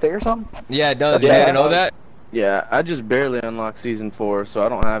extra XP or something? Yeah, it does. Yeah. You didn't know that? Yeah, I just barely unlocked season 4, so I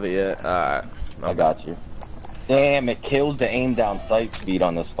don't have it yet. Alright. I got you. Damn, it kills the aim down sight speed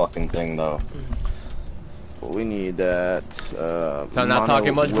on this fucking thing though. We need that. So I'm not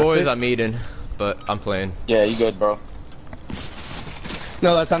talking much, boys. I'm eating, but I'm playing. Yeah, you good, bro.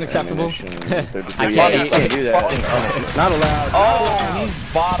 No, that's unacceptable. I You can't do that. Not allowed. Oh,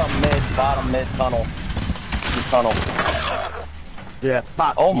 he's bottom mid tunnel. He's tunnel. Yeah.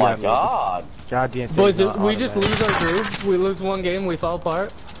 Oh my god. Goddamn. Boys, we just lose our groove. We lose one game, we fall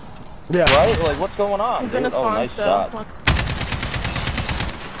apart. Yeah. Right? Like, what's going on? He's in Dude? a Oh, spawn nice still. shot.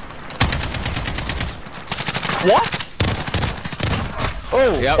 What?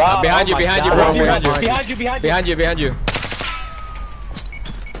 Oh, yep. God, Behind you, my behind you, God. bro. Behind you. Behind you, behind you. Behind you, behind you.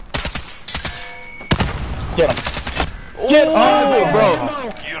 Get him. Get him. Oh, bro.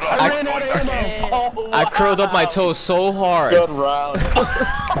 Oh, I curled up my toes so hard. Good round.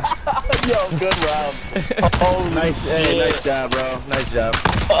 Yo, good round. Oh, Nice, hey, nice job, bro. Nice job.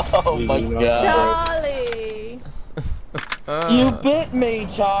 Oh my god. Charlie. You bit me,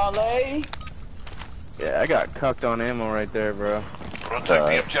 Charlie. Yeah, I got cucked on ammo right there, bro. Protect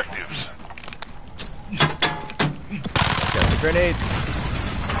the objectives. Got the grenades.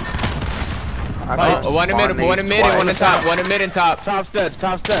 Oh, one in mid, one in mid, and one in top, one in mid and top. Top's dead,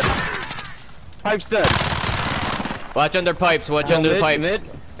 top's dead. Pipe's dead. Watch under pipes, watch under the pipes. Mid.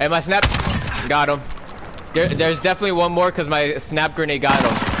 Hey, my snap. Got him. There's definitely one more because my snap grenade got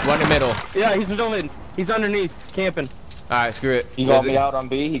him. One in the middle. Yeah, he's middle mid. He's underneath, camping. Alright, screw it. He called me out on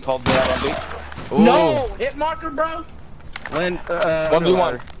B. He called me out on B. Ooh. No! Hit marker, bro!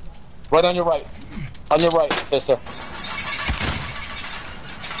 1v1. Right on your right. On your right, Fister.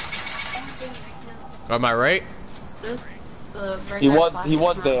 Am I right? He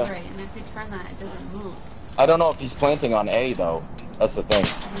was there. Right, and if you turn that, it doesn't move. I don't know if he's planting on A though. That's the thing.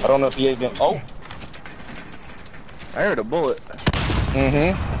 I don't know if he even. Oh. I heard a bullet.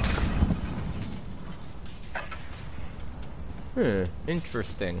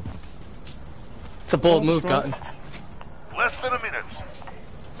 Interesting. It's a bold move, Cotton. Less than a minute.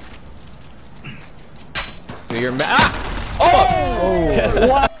 So you're ah! Oh!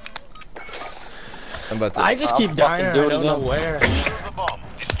 What? I'm about to. I just keep dying. I don't know again. where. Defuse the bomb.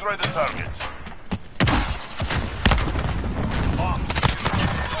 Destroy the targets.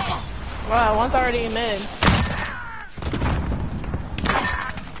 Wow, one's already in mid.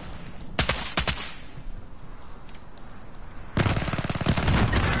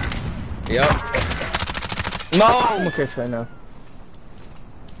 Yep. No! I'm okay right now.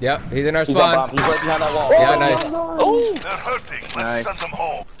 Yep, he's in our He's spawn. on bomb. He's right behind that wall. Yeah, nice. Oh! They're hurting. Let's Nice. send them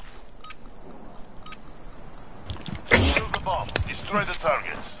home. Defuse the bomb. Destroy the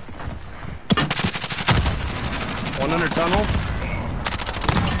targets. 100 tunnels.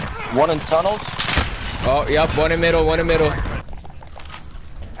 One in tunnels. Oh, yep, one in middle, one in middle.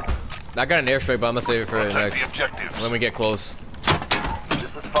 I got an airstrike, but I'm gonna save it for Protect the next. objectives. When we get close.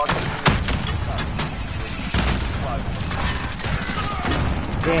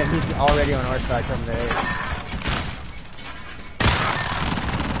 Damn, he's already on our side from there.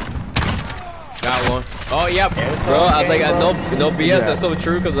 Got one. Oh, yep. Bro, I'm like, no BS, that's so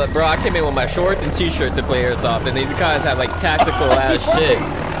true, because, bro, I came in with my shorts and t-shirt to play Airsoft, and these guys have, like, tactical ass shit.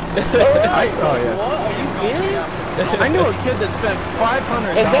 Oh, yeah. What? Are you kidding? I knew a kid that spent $500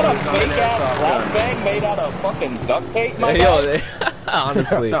 Is that a on an fake ass airsoft gun. flashbang made out of fucking duct tape, my Yo, guy?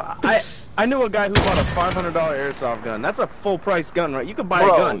 honestly. No, I knew a guy who bought a $500 airsoft gun. That's a full price gun, right? You could buy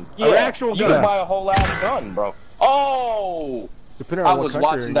Bro, a gun, yeah, an actual you gun. can buy a whole ass gun, bro. Oh! Depending I on what was country,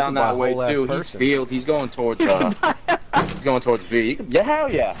 watching you down can buy that a way whole ass too. He's person. field. He's going towards he's going towards B. Yeah,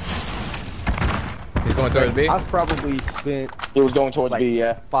 hell yeah. He's going towards B? I've probably spent He was going towards like B,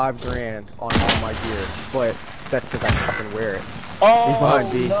 yeah. $5 grand on all my gear, but that's because I fucking wear it. Oh, He's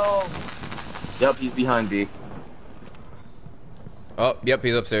behind B. no. Yep, he's behind B. Oh, yep,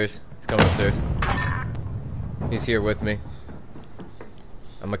 he's upstairs. He's coming upstairs. He's here with me.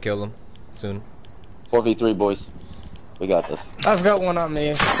 I'm gonna kill him soon. 4v3, boys. We got this. I've got one on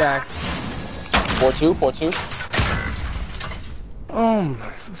me. Back. 4-2, 4-2. Oh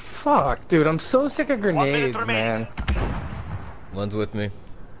my fuck, dude! I'm so sick of grenades, man. One's with me.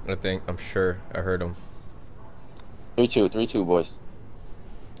 I think. I'm sure. I heard him. 3-2, 3-2, boys.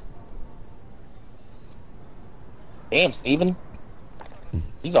 Damn, Steven.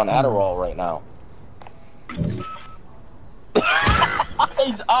 He's on Adderall right now.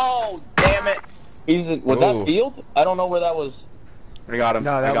 Oh, damn it. Was that field? I don't know where that was. I got him.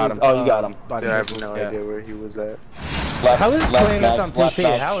 No, I got him. Oh, you got him. Dude, I have no idea where he was at. How is playing this on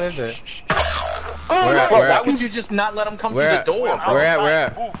PC? How is it? Why would you just not let him come through the door? Where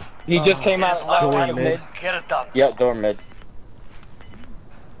at? He just came out Left mid. Get it done. Yep, door mid.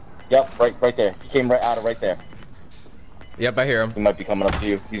 Yep, right there. He came right out of right there. Yep, I hear him. He might be coming up to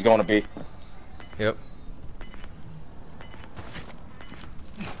you. He's going to B. Yep.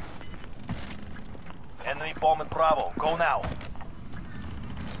 Enemy bomb at Bravo. Go now.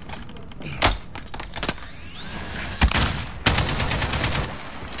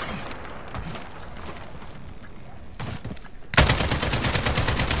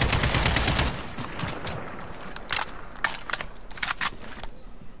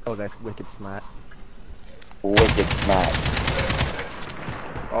 Oh, that's wicked smart. Wicked smart.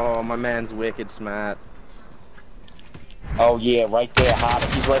 Oh, my man's wicked smart. Oh yeah, right there, hot.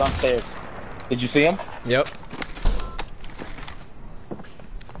 He's right on stairs. Did you see him? Yep.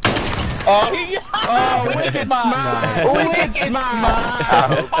 Oh, wicked smart! Wicked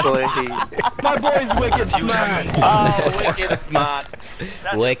smart! My boy's wicked smart! Oh, wicked smart.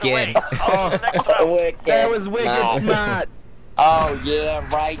 Wicked. Wicked. That was wicked smart! Oh yeah,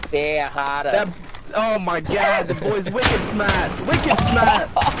 right there, hotter. Oh my god, the boy's wicked smart! Wicked smart!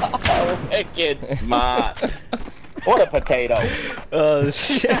 Wicked smart. What a potato. Oh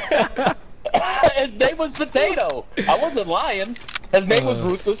shit. His name was Potato. I wasn't lying. His name was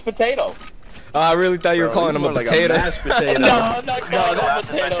Ruthless Potato. Oh, I really thought you were calling him a like potato. A mashed potato. No, that's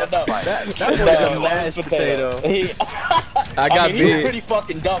potato. No. That's like a mashed potato. I got He's beat. pretty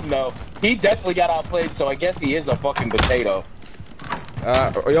fucking dumb though. He definitely got outplayed, so I guess he is a fucking potato.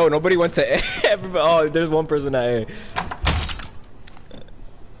 Yo, nobody went to A. Oh, there's one person at A.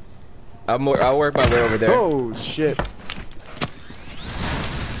 I'll work my way over there. Oh shit.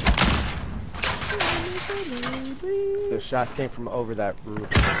 The shots came from over that roof.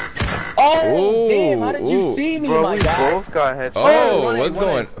 Oh, damn, how did you see me, Bro, my we guy? both got headshots. Oh, what's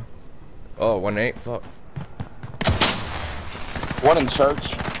going? Oh, 1-8. Fuck. One in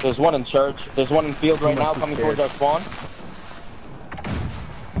church. There's one in church. There's one in field right now coming towards our spawn.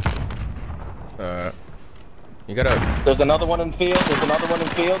 You gotta. There's another one in field. There's another one in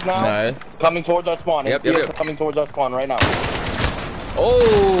field now. Nice. Coming towards our spawn. Yep, In yep, field, yep. Coming towards our spawn right now.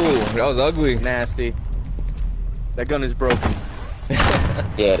 Oh, that was ugly. Nasty. That gun is broken.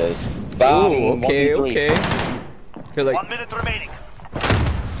 Yeah, it is. Oh, okay, 1v3. okay. Feel like. 1 minute remaining.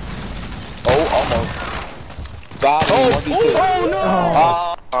 Oh, almost. Got him. 1v2.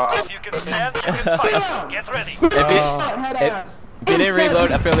 Oh no! If you can stand, you can fight. Get ready. If he didn't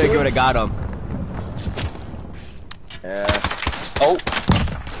reload, I feel like he would have got him. Yeah. Oh.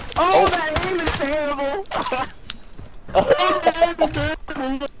 Oh, that aim is terrible!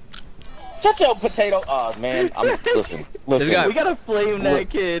 Shut your potato. Oh man, listen. This guy- We gotta flame that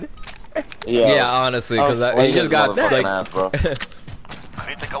kid. Yeah, honestly, because he just got like. ass, bro.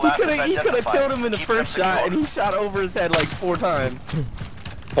 Critical He assets could have identified. killed him in the Keep first them shot, secure. and he shot over his head like 4 times.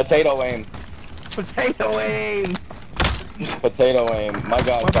 Potato aim. Potato aim! Potato aim. My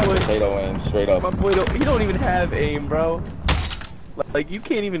guy's got boy- potato aim straight up. My boy, he don't even have aim, bro. Like he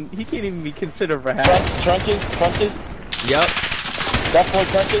can't even be considered for half. Trenches. Yep. That's boy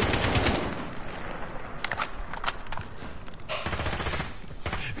trenches.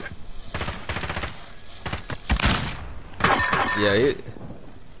 Yeah.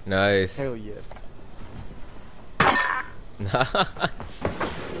 Nice. Hell yes.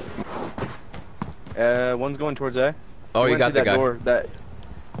 One's going towards A. Oh, He you went got through the guy. Door,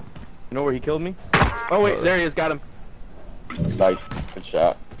 you know where he killed me? Oh wait, there he is. Got him. Nice. Good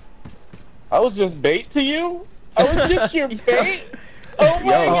shot. I was just bait to you? I was just your bait? Oh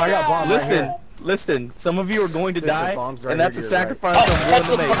my Yo, god! I got bomb right here. Listen. Some of you are going to There's die, the bombs right and that's a here to your sacrifice right. I'm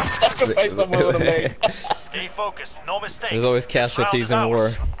willing to make. Sacrifice I'm willing to make. Stay focused, no mistakes. There's always This round casualties is in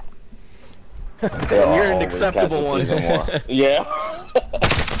ours. war. You're an acceptable one. Yeah.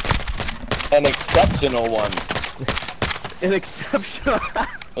 An exceptional one. An exceptional.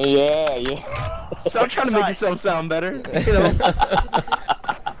 Yeah. Stop trying to make yourself sound better. You know.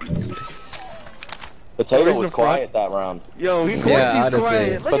 Potato was quiet that round. Yo, of course Yeah, he's honestly.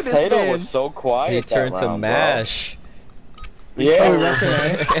 quiet. Look at this Potato man. was so quiet. He that turned to round, mash. Bro. Yeah, Oh, we're rushing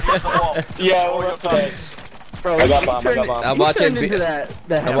A. Yeah, we're up today. Bro, I got he bomb. I turned got it- bomb. I'm he watching turned B. into that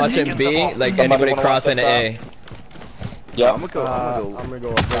I'm watching B. Like anybody crossing the A. Yeah, I'm gonna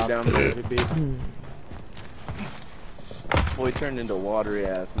go up right down there. to B. Boy turned into watery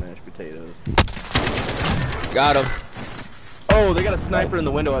ass mashed potatoes. Got him. Oh, they got a sniper in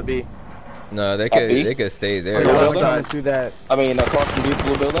the window at B. No, they B? could stay Oh, there. yeah, Blue I'm building? going through that. I mean, across the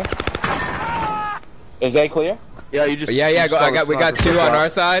blue building. Is A clear? Yeah, you just. Yeah, you go, saw I the got. We got sniper two on flip our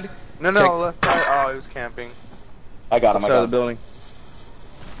side. No, Check. left side. Oh, he was camping. I got him. flop. I Side got of the him. building.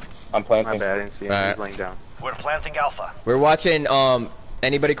 I'm My planting. bad, I didn't see him. Alright. He's laying down. We're planting Alpha. We're watching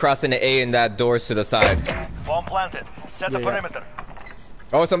anybody crossing the A in that doors to the side. Bomb planted. Set the Yeah, yeah. perimeter.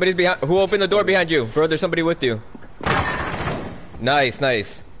 Oh, somebody's behind. Who opened the door behind you, bro? There's somebody with you. Nice.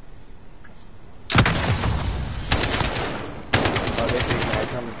 Oh, they think they're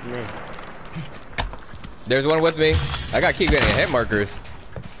coming for me. There's one with me. I gotta keep getting hit markers.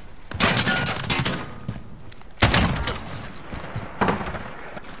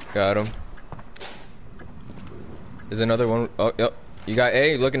 Got him. There's another one. Oh, yep. You got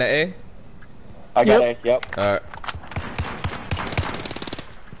A? You looking at A? I got A. Yep. Alright.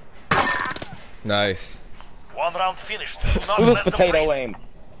 Nice. One round finished. Do not Look let at them this potato breathe. aim.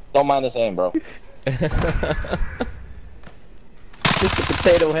 Don't mind this aim, bro. Just a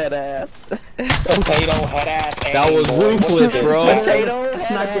potato head ass. Potato head ass aim. That was boy. ruthless, bro. Potato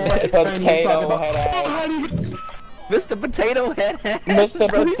head ass. Potato head ass. Mr. Potato head ass. Mr.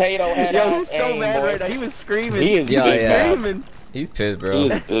 Bro, Potato head Yo, ass. he's so aim, mad boy. right now. He was screaming. He is Yeah, big yeah. Screaming. He's pissed, bro. He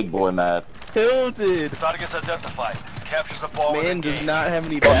is big boy mad. Tilted. Targets identified. Capture the bomb. and Man does engage. not have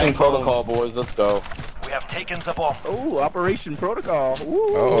any Fucking backbone. protocol, boys. Let's go. We have taken the bomb. Oh, Operation Protocol.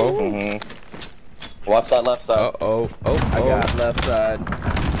 Ooh. Uh-oh. Watch that left side. Uh-oh. Oh, I got left side.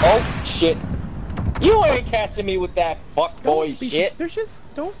 Oh, shit. You ain't catching me with that fuck boy Don't be shit. suspicious.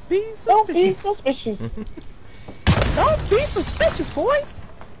 Don't be suspicious. Don't be suspicious. Don't be suspicious, boys.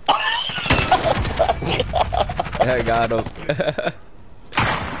 I got him.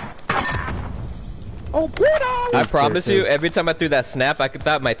 Oh, Pluto! I promise you, every time I threw that snap, I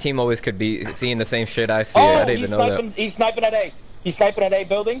thought my team always could be seeing the same shit I see. I didn't even know that. He's sniping at A. He's sniping at A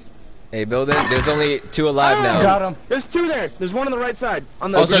building. Hey, building. There's only 2 alive now. Got him. There's 2 there. There's one on the right side.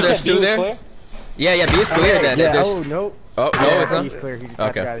 On the Oh, so You there's said 2 B was there? clear? Yeah, B is clear then. Yeah, There's- oh, nope. Oh, no, Yeah, it's not? he's clear. He just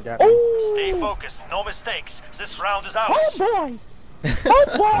got the Okay. guy that got me. Stay focused. No mistakes. This round is ours. Oh, boy! Oh,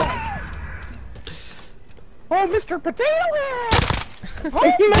 boy! Oh, Mr. Potato Head!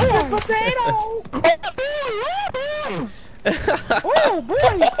 Oh, Mr. Potato! Oh,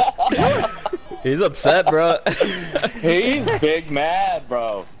 boy! He's upset, bro. He's big mad,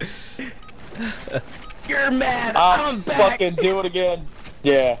 bro. You're mad. I'll I'm back. fucking do it again.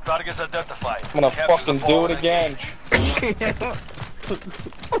 Yeah. Targets identified. I'm gonna Capture fucking the do bomb it and again.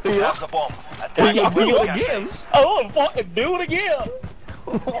 We have the bomb. Attack the do it bomb again. caches. I wanna fucking do it again.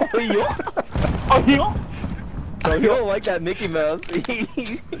 Oh, yeah. Oh, yeah. Bro, you don't like that Mickey Mouse.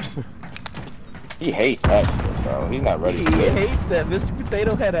 He hates that shit, bro. He's not ready He for it. hates that. Mr.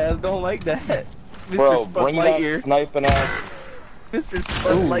 Potato Head ass don't like that. Mr. Bro, Spud bring Lightyear. that sniping ass. Mr.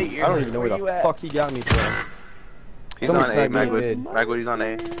 Spud Ooh, Lightyear. I don't even know where you the at? fuck he got me from. He's Somebody on A, sniped me in Magwood. mid. Magwood, he's on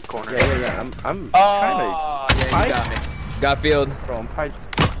A. Corner. Yeah. I'm Oh, trying yeah, you got me. Got field. to. Bro, I'm probably.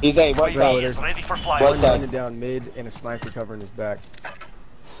 He's A, right Bro, side. there's Ready for Right flight. one side. running down mid and a sniper covering his back.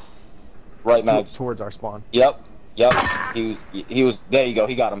 Right, Max. Towards our spawn. Yep. He was. There you go.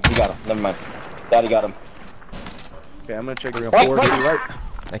 He got him. Never mind. Daddy got him. Okay, I'm gonna check Three your on Right, four, right. to the right.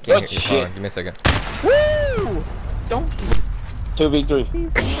 I can't Good hear you. shit. Hold on, give me a second. Woo! Don't.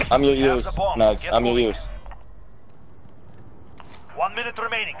 2v3. I'm your use, the bomb. Max. Get I'm your moving. use. 1 minute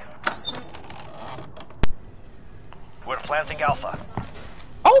remaining. We're planting Alpha.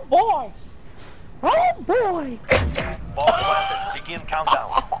 Oh boy. Oh boy! Bomb planted. Begin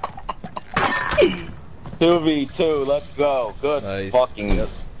countdown. 2v2. Let's go. Good Nice. fucking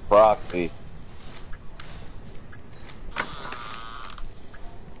proxy.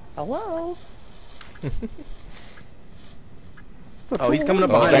 Hello? Oh, he's coming up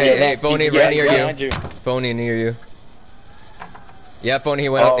Oh, behind hey, you. hey, Phony, He's right near behind you. you. Phony near you. Yeah, Phony, he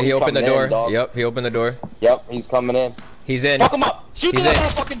went. Oh, he he's opened the coming door. in, dog. Yep, he opened the door. Yep, he's coming in. He's in. Fuck him up! Shoot He's through in.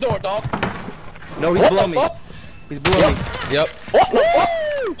 that fucking door, dog! No, he's What below the me. fuck? He's below me. Yep. What the fuck?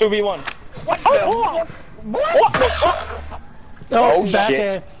 2v1. What the fuck? What the fuck? Oh, back shit.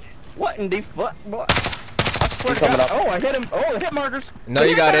 at. What in the fuck? What? I swear He's to coming God. up. Oh, I hit him. Oh, hit markers. No,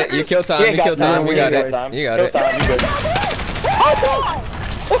 you got it. You kill time. You kill time. You got it. You got it. Kill time, you good.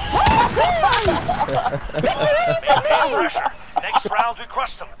 Next round, we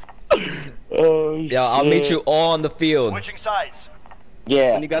crush them. Oh, Yeah, I'll meet you all on the field. Switching sides.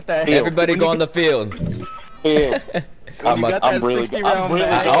 Yeah. When you got that. Everybody go on the field. Field. When you got that 60 round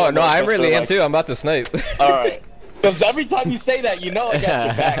mag. Oh no, I really am too. I'm about to snipe. Alright. Because every time you say that, you know I got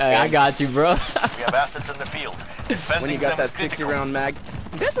your back. I got you, bro. We have assets in the field. When you got that 60 round mag.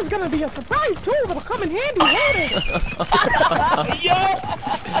 This is gonna be a surprise tool that'll come in handy later.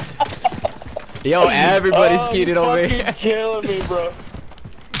 Yo, everybody's skeeted over you're here. fucking killing me, bro.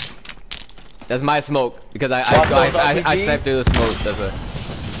 That's my smoke because I sniped through the smoke. That's it.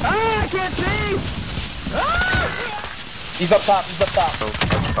 Ah, I can't see. Ah! He's up top. He's up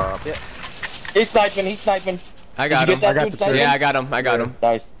top. Yeah. He's sniping. He's sniping. I got him. I got the turret. Yeah, I got him. I got him.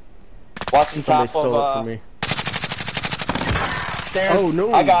 Nice. Watching top Stole it of. from me. Stairs. Oh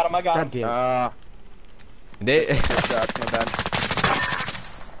no! I got him. I got God him. damn. They. Shots, my bad.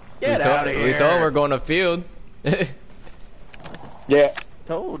 Get out of here. We told him we're going to field. Yeah.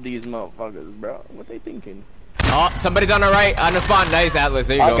 Told these motherfuckers, bro. What they thinking? Oh, somebody's on the right, on the spawn. Nice, Atlas.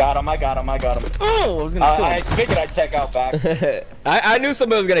 There you go. I got him. I got him. I got him. Oh, I was gonna kill him. I figured I'd check out back. I knew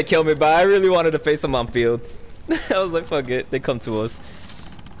somebody was gonna kill me, but I really wanted to face them on field. I was like, fuck it. They come to us.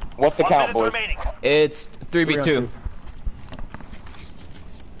 What's the count, boys? Remaining. It's 3v2.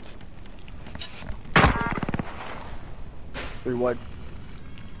 What?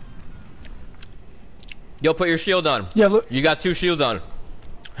 Yo, put your shield on. Yeah, look. You got 2 shields on.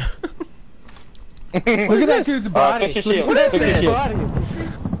 Look at that dude's body. Fix your shield. Look at Fix your that shield.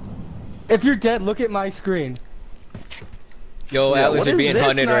 body. If you're dead, look at my screen. Yo, Yeah, Atlas, what you're is being this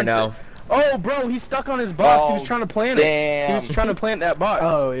hunted right now. nonsense? Oh, bro, he's stuck on his box. He was Oh, trying to plant it. He damn. was trying to plant that box.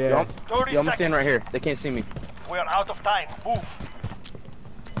 Oh, yeah. Yo, I'm 30 gonna stand seconds. right here. They can't see me. We are out of time. Move.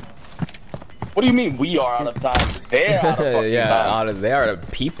 What do you mean we are out of time? They're out of fucking Yeah, time. they are the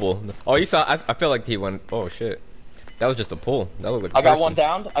people. Oh, you saw? I feel like he went. Oh shit, that was just a pull. That looked like. I got one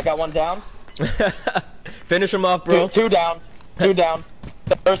down. I got one down. Finish him off, bro. Two down. Two down.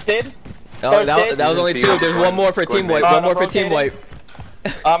 First did. Oh, that was only 2. There's one more for team wipe. One more for team wipe.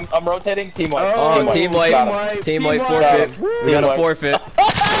 I'm rotating. Team wipe. Oh, team wipe. Team wipe forfeit. We got a forfeit.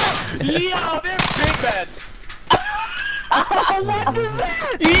 Yo, they're big men. What is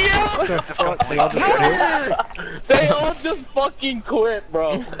that? Yo! They all just fucking quit,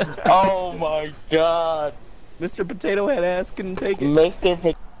 bro. Oh my god. Mr. Potato Head ass can take it.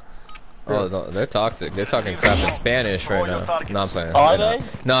 Mr. Oh, no, they're toxic. They're talking crap in Spanish right now. No, I'm playing. Are They're they?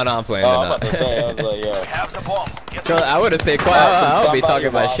 not. No, I'm playing. Oh, They're I'm about to say, I was like, yo. Have the bomb. Get not. I would have stayed quiet. I would be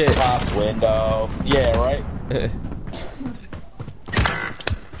talking Somebody about shit. top window. Yeah, right?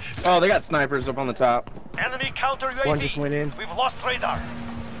 Oh, they got snipers up on the top. enemy counter UAV. One just went in. We've lost radar.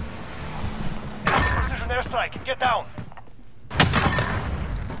 Enemy precision airstrike. Get down.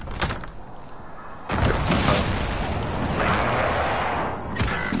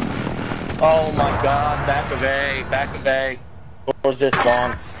 Oh my god, back of A, back of A. Where's this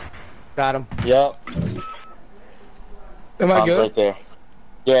spawn? Got him. Yep. Am I Spawn's good? right there.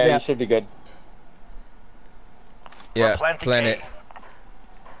 Yeah, Yeah. you should be good. Yeah, planet.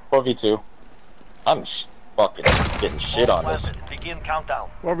 4v2. I'm fucking getting shit on this. Begin countdown.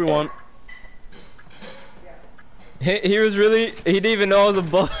 Whatever we want. He was really. He didn't even know I was a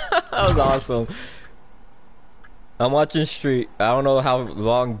bull. That was awesome. I'm watching Street. I don't know how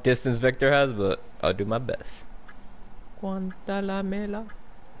long distance Victor has, but I'll do my best. Cuanta la mela.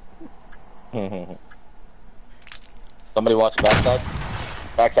 Somebody watch backside?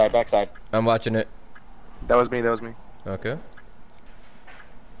 Backside, backside. I'm watching it. That was me, that was me. Okay.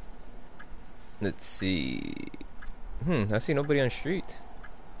 Let's see. I see nobody on streets.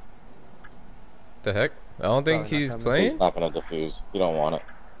 The heck? I don't think he's playing. He's not gonna defuse. You don't want it.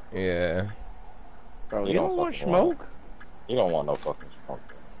 Yeah. Bro, you don't want smoke? You don't want no fucking smoke.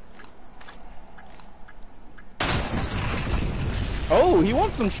 Oh, he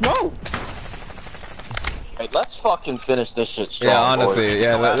wants some smoke. Hey, let's fucking finish this shit strong. Yeah, honestly, boys.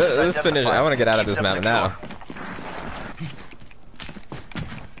 yeah. Let's finish. I want to get out of this map now.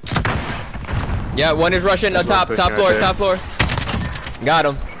 Yeah, one is rushing. Top floor, top floor. Got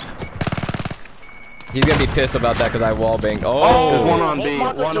him. He's gonna be pissed about that because I wall banged. Oh, there's one on B.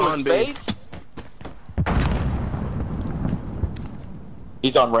 One on B.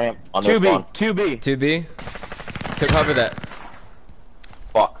 He's on ramp on this 2B. one. 2B. 2B. To cover that.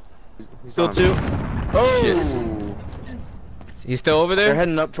 Fuck. Still 2. Oh. Shit. He's still over there? They're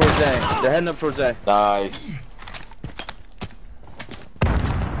heading up towards A. They're heading up towards A. Nice.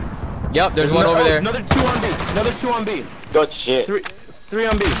 Yep, there's one over there. Another 2 on B. Another 2 on B. Good shit. 3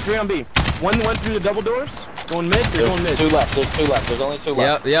 on B. 3 on B. One went through the double doors. Going mid. They're going mid. 2 left. There's 2 left. There's only 2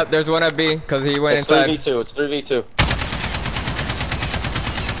 left. Yep. There's one at B because he went inside. It's 3v2. It's 3v2.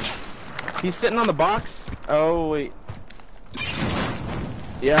 He's sitting on the box. Oh wait.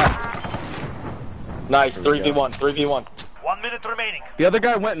 Yeah. Nice. 3v1. 3v1. 1 minute remaining. The other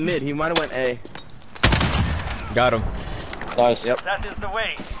guy went mid. He might have went A. Got him. Nice. Yep. That is the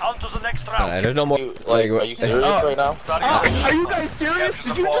way. On to the next round. There's no more. Like, are you serious right now? Are you guys serious?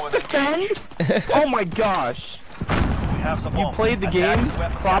 Did you just defend? Oh my gosh. We have some You played the game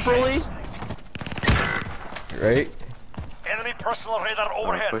properly? Right? Enemy personal radar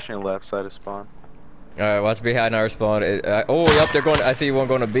overhead. Pushing left side of spawn. Alright, watch behind our spawn. Oh, yep, they're going. I see one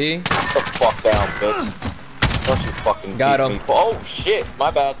going to B. Get the fuck down, bitch. Don't you fucking Got beat him. me. Oh shit,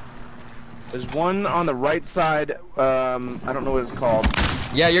 my bad. There's one on the right side. I don't know what it's called.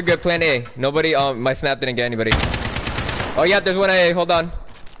 Yeah, you're good. Plan A. Nobody. My snap didn't get anybody. Oh yeah, there's one A. Hold on.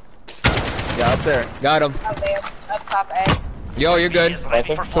 Yeah, up there. Got him. Up top A. Yo, you're good.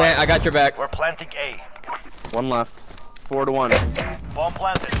 Plant. I got your back. We're planting A. One left. 4 to 1. Bomb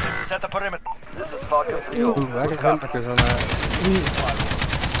planted. Set the perimeter. Ooh, I got handbackers on that.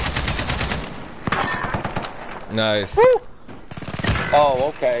 Nice. Woo! Oh,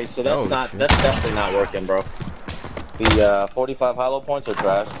 okay. So that's that's definitely not working, bro. The 45 hollow points are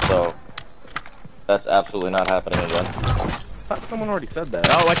trash, so that's absolutely not happening again. I thought someone already said that.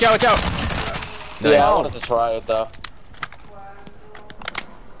 Oh, watch out! Watch out! Yeah, Nice. I wanted to try it though.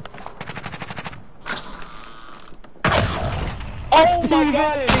 Oh my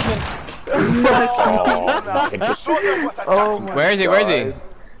god! Oh my Where is he? Where is he?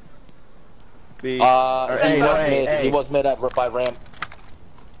 B. He was mid at by ramp.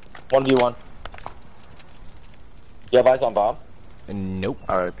 1v1. You have eyes on bomb? Nope.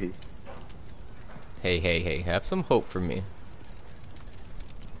 R.I.P. Hey, have some hope for me.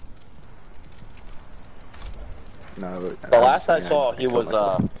 No, The last I saw, he was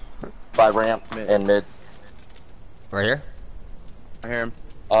by ramp and mid. Right here? I hear him.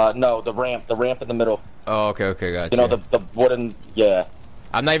 No, the ramp in the middle. Oh, okay, gotcha. You know the wooden, yeah.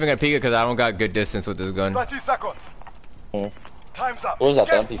 I'm not even gonna peek it because I don't got good distance with this gun. 30 seconds. Time's up. What was that,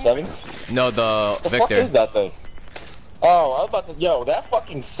 the MP7? No, the What the Victor. fuck is that thing? Oh, I was about to, yo, that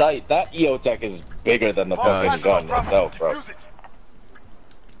fucking sight, that EOTech is bigger than the fucking gun itself, bro.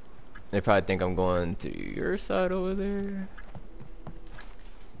 They probably think I'm going to your side over there.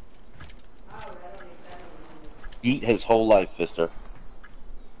 Eat his whole life, Fister.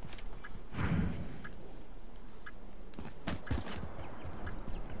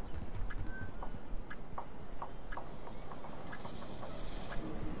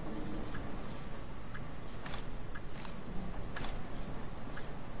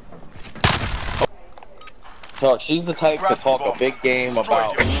 Talk. She's the type to talk a big game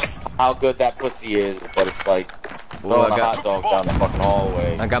about how good that pussy is, but it's like throwing a hot dog down the fucking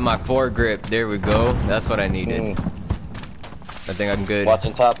hallway. I got my foregrip. There we go. That's what I needed. I think I'm good.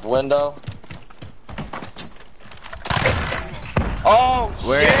 Watching top window. Oh,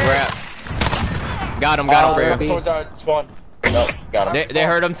 Where at? Got him for you. Towards our spawn. No, got him. They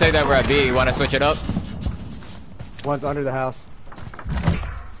heard him say that we're at B. You want to switch it up? One's under the house.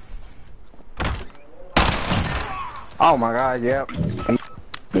 Oh my god, yep.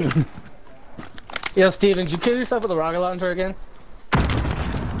 Yo, Steven, did you kill yourself with a rocket launcher again?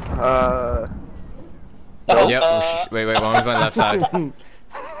 Yep. Wait, one was my left side.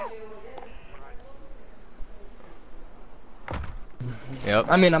 Yep.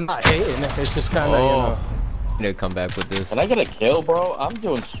 I mean, I'm not hating it. It's just kind of, you know. Need to come back with this. Can I get a kill, bro? I'm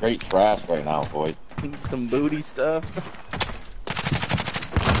doing straight trash right now, boys. Some booty stuff.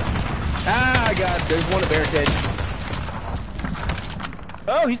 Ah, I got it. There's one at barricade.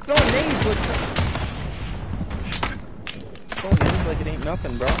 Oh, he's throwing nades like it ain't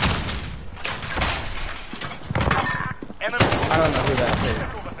nothing, bro. I don't know who that is.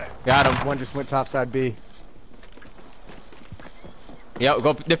 Got him. One just went topside B. Yo,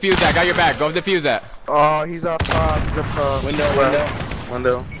 go defuse that. Got your back. Go defuse that. Oh, he's up top.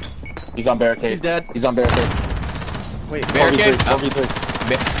 Window. He's on barricade. He's dead. He's on barricade. Wait, Barricade?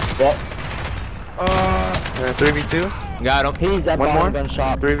 4v3. Yep. 3v2. Got him. He's at One more.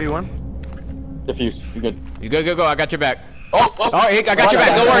 gunshot. 3v1. Defuse. You good? You good? Go. I got your back. Oh, I got your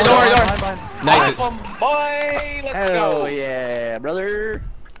back. Don't worry. Nice. Boy, let's go. Oh yeah, brother.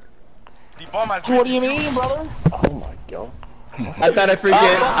 The bomb has What do you mean, brother? Oh my god. I thought I'd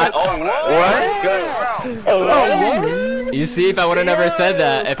forget. What? You see, if I would have never said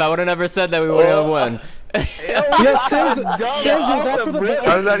that, we wouldn't have won. Yes, Sims, that's what the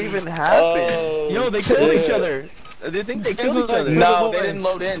How does that even happen? Yo, they killed each other. They think they killed each other. No, they didn't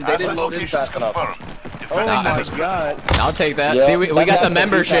load in. They didn't load in fast enough. Oh my god. I'll take that. Yeah, see, we got the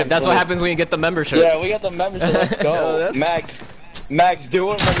membership. That's what happens when you get the membership. Yeah, we got the membership. Let's go. Max,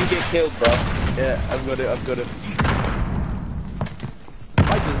 do it when you get killed, bro. Yeah, I'm gonna.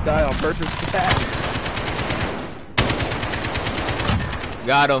 I just die on purpose.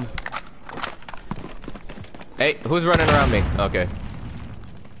 Got him. Hey, who's running around me? Okay.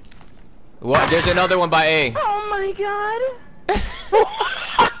 What? There's another one by A. Oh my god.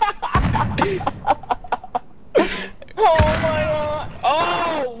 Oh my god!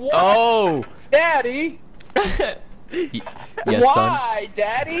 Oh! What? Oh! Daddy! Yes, son. Why,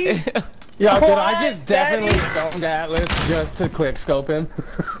 Daddy? Yo, did I just definitely stoned Atlas just to quick scope him?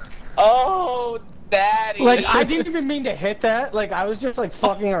 Oh, Daddy! Like, I didn't even mean to hit that. Like, I was just like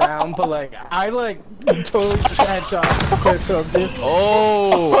fucking around, but like, I like totally just headshot quick scoped it.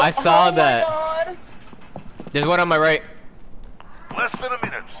 Oh, I saw that. God. There's one on my right. Less than a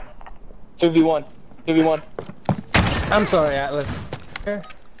minute. 2v1. 2v1. I'm sorry, Atlas.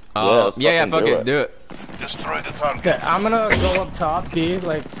 Yeah, fuck it, do it. Destroy the target. Okay, I'm gonna go up top, B,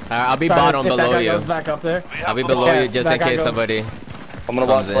 like... I'll be bottom below you. Goes back up there. I'll be below you just in case somebody... I'm gonna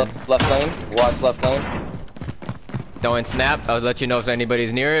watch left lane. Watch left lane. Throwing snap. I'll let you know if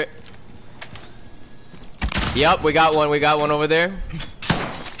anybody's near it. Yep, we got one. We got one over there.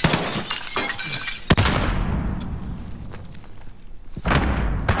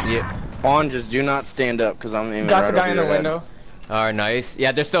 Yeah. On, just do not stand up, because I'm aiming Got right the guy over in the your head. window. Alright, nice.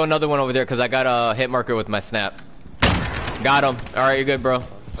 Yeah, there's still another one over there, because I got a hit marker with my snap. Got him. Alright, you're good, bro.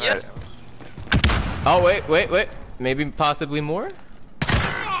 Yep. Oh, wait. Maybe possibly more?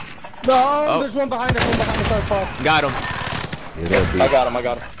 No, there's one behind us, our spot. Got him. I got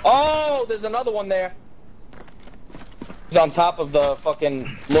him. Oh, there's another one there. He's on top of the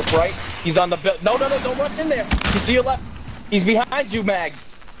fucking... Look right. He's on the... No, don't rush in there. He's to your left. He's behind you, Mags.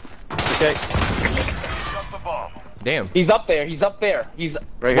 Okay. Damn. He's up there. He's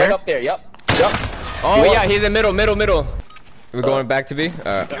right here? up there. Yep. Oh, yeah, he's in middle. We're going back to B?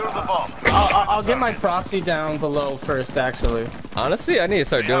 Alright. I'll get my proxy down below first, actually. Honestly, I need to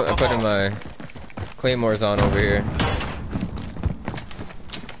start putting my claymores on over here.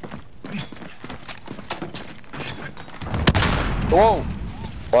 Whoa!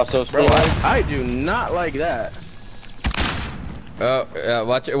 Watch those Bro, I do not like that. Oh, yeah,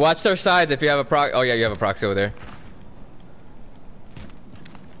 watch their sides if you have a proxy. Oh, yeah, you have a proxy over there.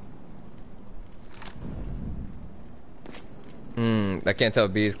 I can't tell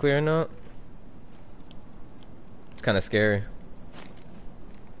if B is clear or not. It's kind of scary.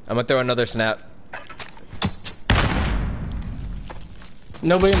 I'm gonna throw another snap.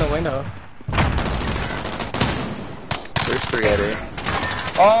 Nobody in the window. There's 3 at A.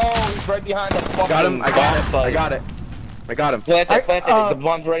 Oh, he's right behind the fucking... Got him, I got him. Plant it. The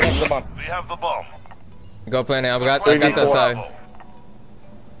bomb's right next to the bomb. We have the bomb. Go plan it. I got that side.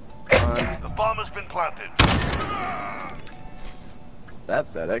 The bomb has been planted.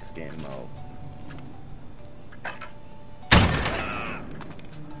 That's that X game mode.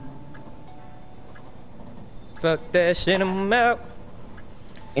 Fuck that shit, I'm out.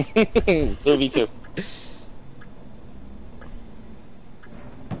 3v2.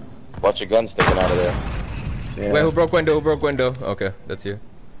 Watch your gun sticking out of there. Yeah. Wait, who broke window? Okay, that's you.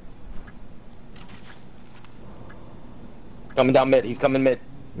 Coming down mid. He's coming mid.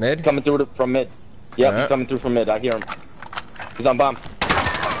 Mid? Coming through from mid. Yep, he's coming through from mid. I hear him. He's on bomb.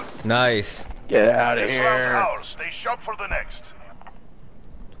 Nice. Get out of This here. round's ours. Stay sharp for the next.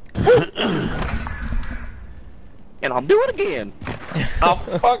 And I'll do it again. I'll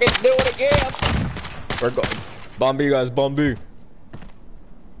fucking do it again. We're going. Bomb B, guys. Bomb B.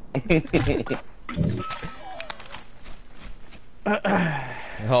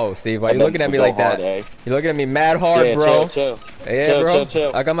 Oh, Steve, why are you looking at me like that? Hard, You're looking at me mad hard, bro. Chill. Yeah, bro.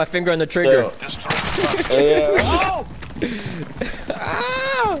 Chill. I got my finger on the trigger. Yeah.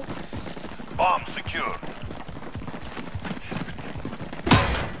 Ah! Bomb secured.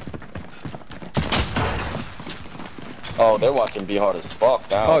 Oh, they're watching B hard as fuck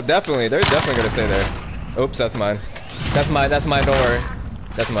now. Oh, definitely. They're definitely gonna stay there. Oops, that's mine. That's mine. Don't worry.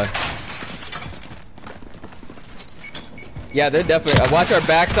 That's mine. Yeah, they're definitely. Watch our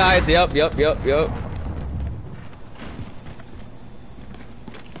backsides. Yep.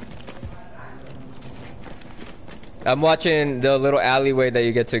 I'm watching the little alleyway that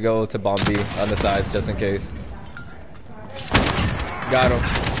you get to go to Bomb B on the sides, just in case. Got him.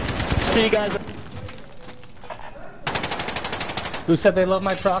 See you guys. Who said they love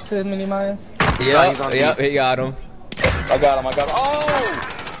my proximity mines? Yep, he got him. I got him. Oh!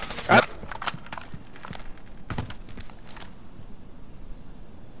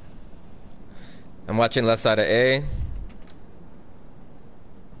 I'm watching left side of A.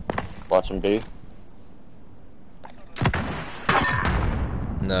 Watching B.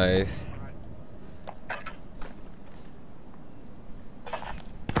 Nice.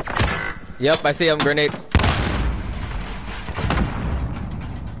 Yep, I see him. Grenade.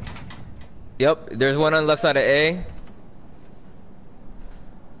 Yep, there's one on left side of A.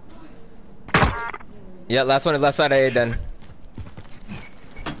 Yeah, last one is left side of A then.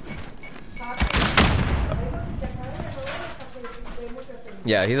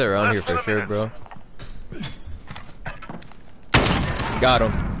 Yeah, he's around here for sure, bro. Got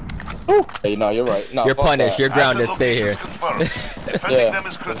him. Ooh. Hey, no, you're right. No, you're punished. You're grounded. Stay here. Yeah,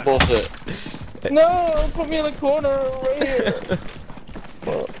 that's bullshit. No, put me in the corner right here.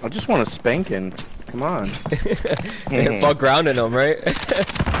 Well, I just want a spanking. Come on. Fuck grounding him, right?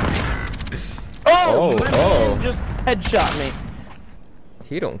 Oh, man, just headshot me.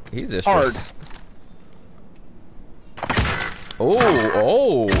 He's just hard.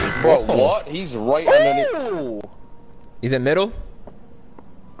 Oh. Bro, what? He's right underneath. He's in middle?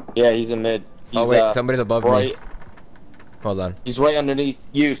 Yeah, he's in mid. Oh wait, somebody's above me. Hold on. He's right underneath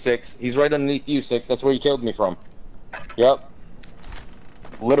you, 6. He's right underneath you, 6. That's where you killed me from. Yep.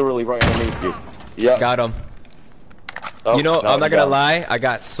 Literally right underneath you. Yep. Got him. Oh, you know, no, I'm not gonna lie. I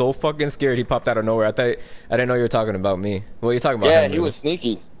got so fucking scared. He popped out of nowhere. I didn't know you were talking about me. What are you talking about? Yeah, he was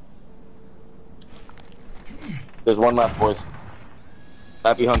sneaky. There's one left, boys.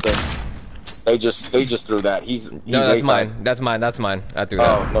 Happy hunting. They just threw that. He's no, that's mine. That's mine. I threw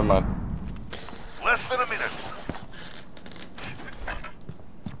that. Oh, never mind. Less than a minute.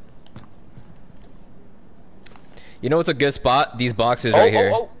 You know what's a good spot? These boxes right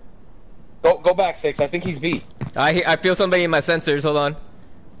here. Go back, 6. I think he's B. I feel somebody in my sensors. Hold on.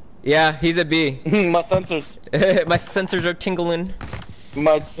 Yeah, he's at B. My sensors. My sensors are tingling.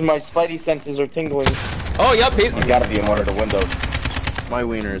 My spidey senses are tingling. Oh, yep. He gotta be in one of the windows. My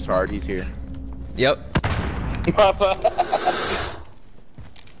wiener is hard. He's here. Yep.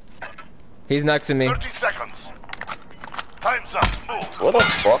 He's next to me. 30 seconds. Time's up. Move. What the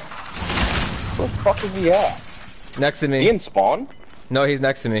fuck? Where the fuck is he at? Next to me. Is he in spawn? No, he's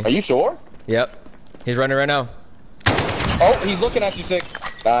next to me. Are you sure? Yep. He's running right now. Oh, he's looking at you, 6.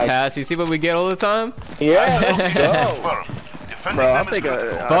 Nice. Pass. You see what we get all the time? Yeah, let's go. Bro, I'll take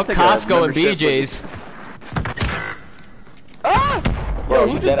a... Fuck Costco and BJ's. Ah! Bro,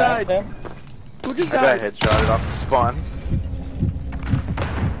 who just died? Who just died? I got headshotted off the spawn.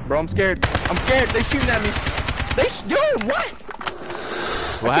 Bro, I'm scared. I'm scared. They shooting at me. Dude, what?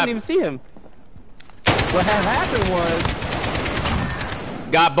 I couldn't even see him. What had happened was...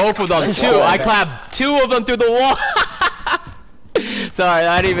 Got both of them, too. I clapped 2 of them through the wall. Sorry,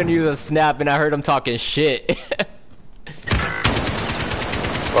 I didn't even use a snap and I heard him talking shit.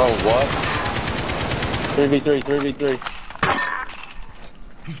 Bro, what? 3v3, 3v3.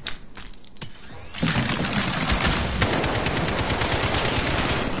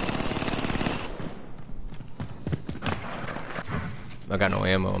 I got no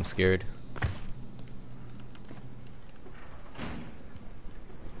ammo, I'm scared.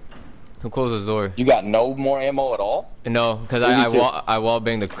 Who closed the door? You got no more ammo at all? No, because I wall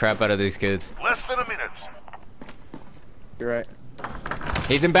banged the crap out of these kids. Less than a minute. You're right.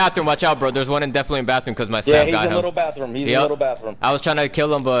 He's in bathroom, watch out, bro. There's one definitely in bathroom because my snap got him. Yeah, he's in little bathroom. He's in little bathroom. I was trying to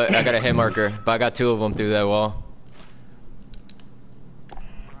kill him, but I got a hit marker. But I got 2 of them through that wall.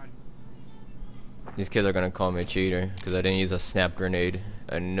 These kids are gonna call me a cheater because I didn't use a snap grenade.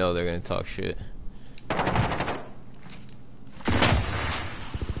 I know they're gonna talk shit.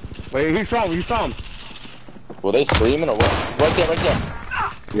 Wait, he's from. Were they screaming or what? Right there, right there.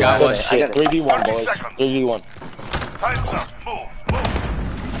 Yeah, good shit. 3v1, boys. 3v1. Time's up. Move.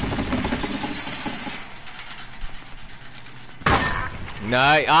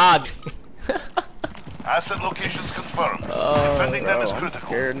 Nice. Asset locations confirmed. Defending them is I'm critical.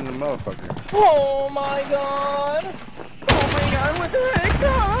 scared in the motherfucker. Oh my god. What the heck?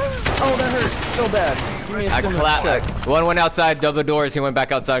 Oh, that hurt so bad. Give me a I clapped. One went outside, double doors. He went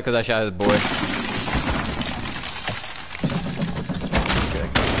back outside because I shot his boy.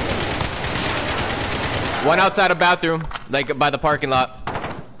 One outside a bathroom, like by the parking lot.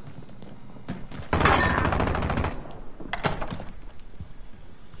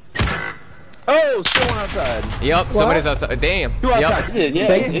 Oh, still one outside. Yep, What? somebody's outside. Damn. Two outside. Yep. Yeah.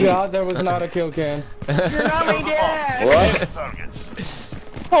 Thank God there was not a kill cam. You're not me dead. What?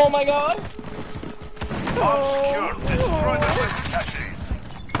 Oh my God. Bomb secured. Destroy the caches.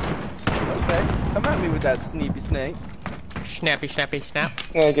 Okay, come at me with that sneepy snake. Snappy, snappy, snap.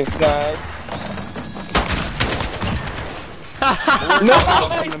 Snake and snag. No!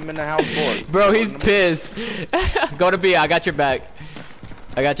 I'm in the house board. Bro, he's pissed. Go to B. I got your back.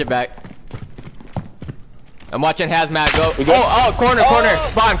 I got your back. I'm watching Hazmat go. Oh, corner, corner.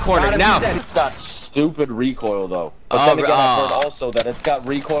 Spawn corner. Now. It's got stupid recoil though. But then again, I've heard also that it's got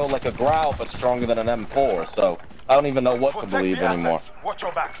recoil like a growl, but stronger than an M4. So I don't even know what to believe anymore. Watch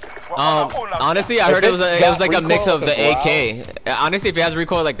your backs. Honestly, I heard it was like a mix of the AK. Honestly, if it has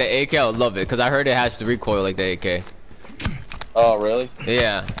recoil like the AK, I would love it, cause I heard it has the recoil like the AK. Oh really?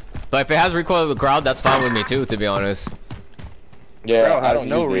 Yeah, but if it has recoil of the growl, that's fine with me too, to be honest. Yeah, Growl I has don't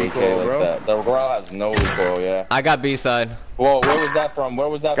no use the recoil, AK bro. like that. The growl has no recoil. Yeah. I got B side. Whoa, where was that from? Where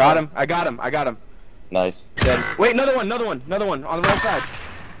was that Got from? him. I got him. I got him. Nice. Dead. Wait, another one on the right side.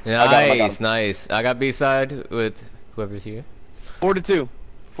 Nice, nice. I got B side with whoever's here. 4-2.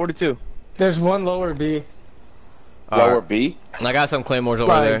 4-2. There's one lower B. Lower B? I got some claymores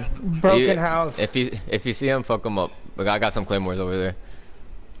over Like, there. broken house. If you see him, fuck him up. But I got some claymores over there.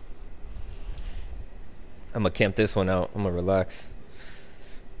 I'm gonna camp this one out. I'm gonna relax.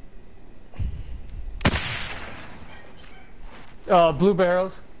 Blue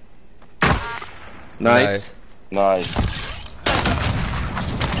barrels. Nice. Nice.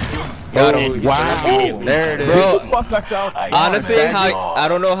 Got him. Wow. There it is. Bro, honestly, I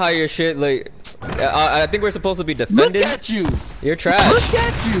don't know how your shit like. I think we're supposed to be defending. Look at you. You're trash. Look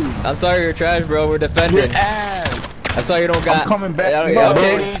at you. I'm sorry, you're trash, bro. We're defending. Your ass. I'm sorry you don't got. I'm coming back.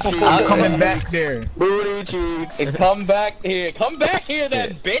 I'm coming back there. Booty cheeks. And come back here. Come back here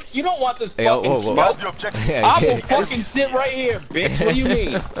then, bitch. You don't want this Hey, fucking whoa. smoke. Yeah, I will fucking sit right here, bitch. What do you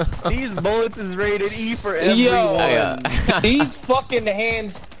mean? These bullets is rated E for everyone. Yo, these fucking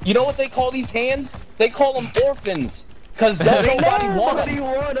hands. You know what they call these hands? They call them orphans. Cause don't nobody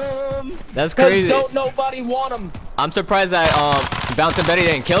want them. That's crazy. Don't nobody want them. I'm surprised that Bouncing Betty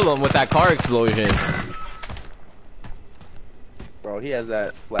didn't kill him with that car explosion. Bro, he has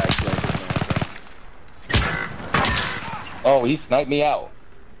that flag flank. Oh, he sniped me out.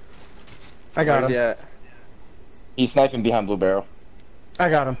 I got him. Yeah. He's sniping behind Blue Barrel.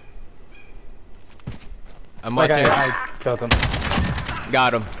 I got him. I'm watching. I killed him.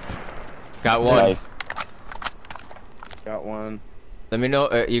 Got him. Got one. Nice. Got one. Let me know.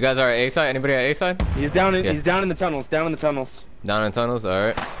 You guys are at A side. Anybody at A side? He's down in. He's down in the tunnels. Down in the tunnels. Down in tunnels. All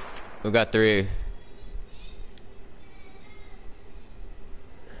right. We got 3.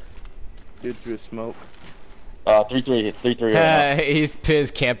 Dude threw a smoke. 3-3. It's 3-3 right now. He's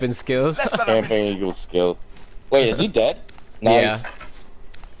pissed. Camping skills. Camping equals skill. Wait, is he dead? Nice.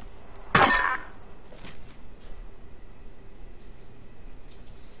 Yeah.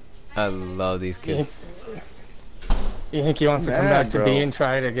 I love these kids. You think he wants to come back to B and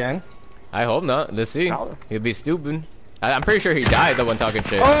try it again? I hope not. Let's see. He'll be stupid. I'm pretty sure he died. The one talking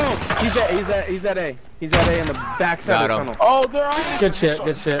shit. Oh, he's at A. He's at A in the back side of the tunnel. Oh, there are. Good shit.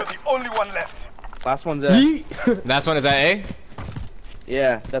 Good shit. You're the only one left. Last one's at. Last one is at A.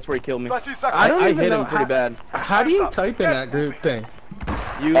 Yeah, that's where he killed me. 30 seconds. I hit him pretty bad. How do you type in that group thing?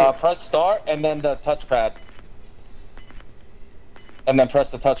 You Press start and then the touchpad. And then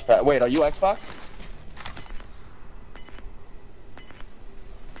press the touchpad. Wait, are you Xbox?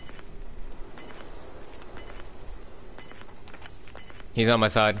 He's on my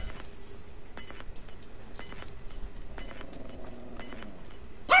side.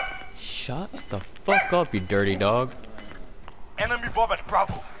 Shut the fuck up, you dirty dog. Enemy bomb at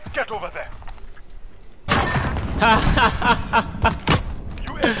Bravo. Get over there.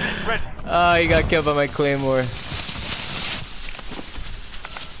 UAV ready. Oh, he got killed by my claymore.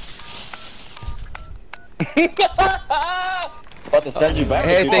 About to send you back.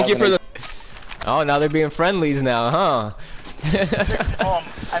 Hey, thank you for the. Oh, now they're being friendlies now, huh?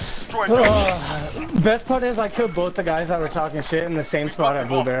 Best part is I killed both the guys that were talking shit in the same spot at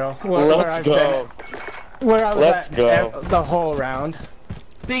Blue Barrel. Let's go. Where I was at the whole round.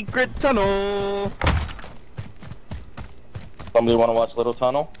 secret tunnel. Somebody want to watch Little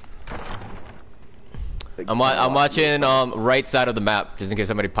Tunnel? I'm watching right side of the map, just in case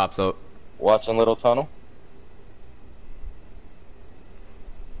somebody pops up. Watching Little Tunnel?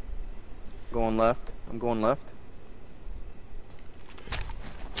 Going left. I'm going left.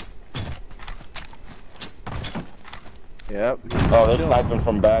 Yep. Oh, they're sniping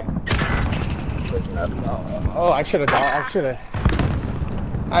from back. Oh, I should have died. I should have.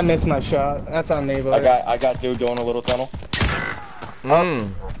 I missed my shot. That's on me, boys. I got dude doing a little tunnel. Where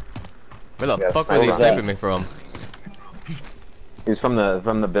the fuck was he sniping me from? He's from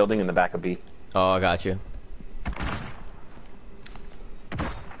the building in the back of B. Oh, I got you.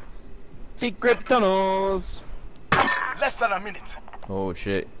 Secret tunnels. Less than a minute. Oh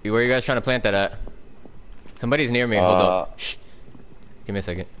shit. Where are you guys trying to plant that at? Somebody's near me. Hold up. Shh. Give me a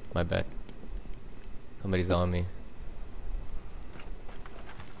second. My bad. Somebody's on me.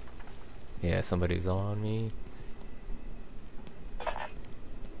 Yeah, somebody's on me.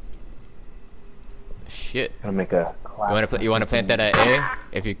 Shit. Gonna make a. You wanna plant that at A,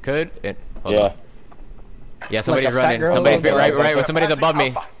 if you could? Hold Yeah. on. Yeah, somebody's running. Somebody's right. Somebody's above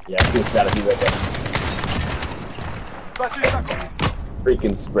me. Yeah, he's gotta be right there.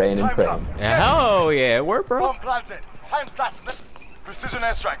 Freaking spraying and praying. Oh yeah, we're bro. Bomb planted. Time starts. Precision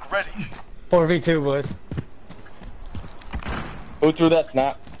airstrike ready. 4v2, boys. Who threw that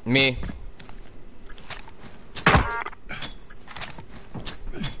snap? Me.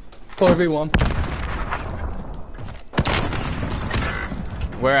 4v1.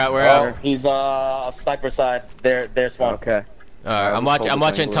 Where at? He's sniper side. There's one. Okay. Alright, I'm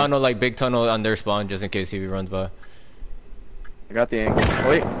watching tunnel, like big tunnel on their spawn, just in case he runs by. I got the angle. Oh,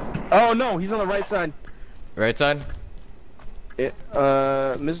 wait. Oh no, he's on the right side. Right side?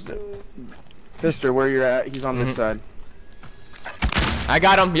 Mr. Fister, where you're at, he's on this side. I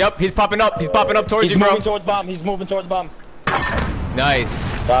got him. Yep, he's popping up. He's popping up towards you, bro. He's moving towards bomb. He's moving towards bomb. Nice.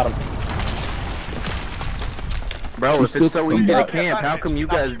 Got him. Bro, if it's so easy to camp, how come you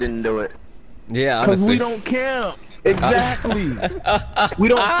guys didn't do it? Yeah, honestly. We don't camp. Exactly. We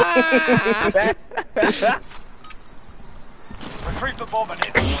don't. Retrieve the bomb and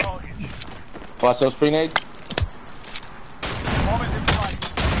hit the targets. Watch those grenades. Bomb is in flight.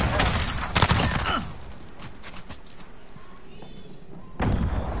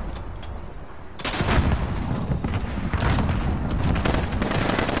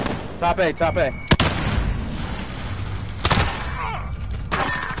 Top A, top A.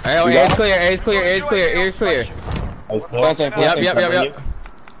 Alright, oh, A's clear, A's clear, A's clear, A's clear. Yep.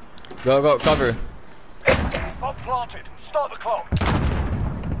 Go, cover. Bomb planted. Start the clock.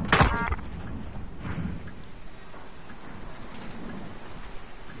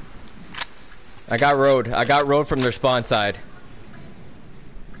 I got road from their spawn side.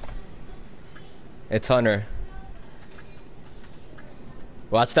 It's Hunter.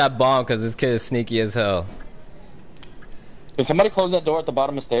 Watch that bomb, cause this kid is sneaky as hell. Can somebody close that door at the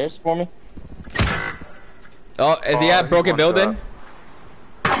bottom of the stairs for me? Oh, is he at broken building?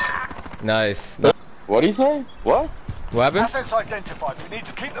 Nice. What'd he say? What? What happened? Assets identified. We need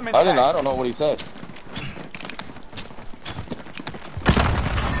to keep them in. I don't know what he said.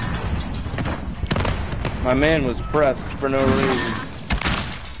 My man was pressed for no reason.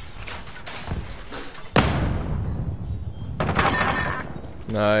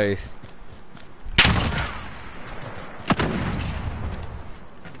 Nice.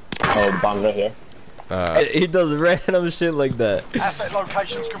 Oh, the bomb's right here. He does random shit like that. Asset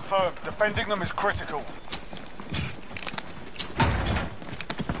locations confirmed. Defending them is critical.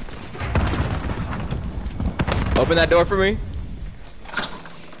 Open that door for me.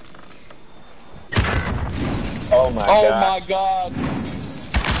 Oh my god.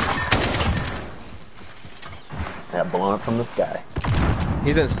 Got blown up from the sky.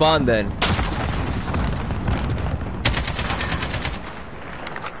 He's in spawn then.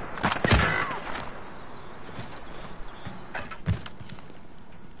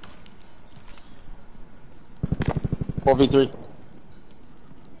 Four v 3.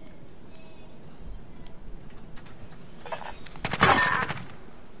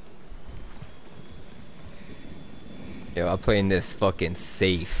 Yo, I'm playing this fucking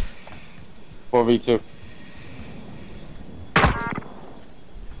safe. 4v2.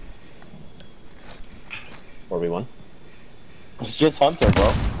 Or we won. It's just Hunter,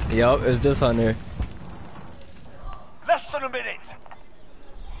 bro. Yup, it's just Hunter. Less than a minute.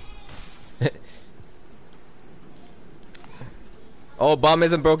 Oh, bomb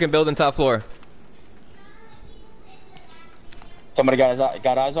isn't broken building top floor. Somebody got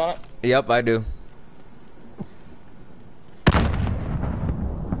eyes on it? Yep, I do.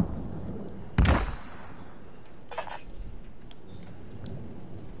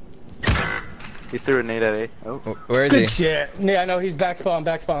 He threw a nade at A. Oh. Where is Good he? shit. Yeah, I know he's back spawn.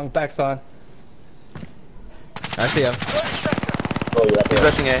 I see him. Oh, you're up He's there.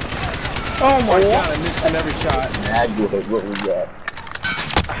 rushing A. Oh my god, I missed him every shot. Mad with it. What we got?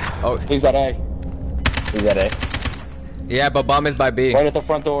 Oh, he's at A. He's at A. Yeah, but bomb is by B. Right at the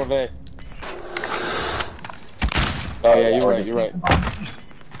front door of A. Oh yeah, you're right. You're right.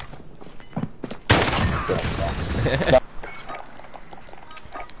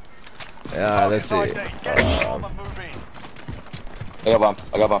 Let's see. Get the bomb and move in. I got bomb.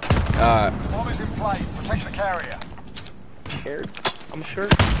 I got bomb. Bomb is in place. Protect the carrier. Scared. I'm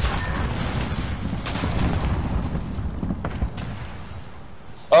scared.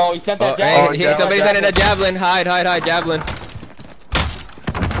 Oh, he sent that javelin. Hey, somebody sent in a javelin. Hide, javelin.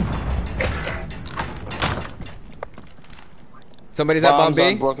 Somebody's at bomb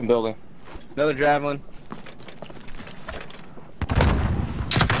B. Broken building. Another javelin.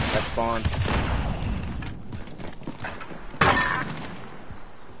 That's spawn.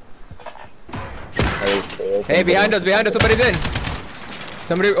 Hey, behind us, somebody's in.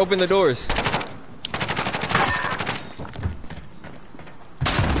 Somebody open the doors.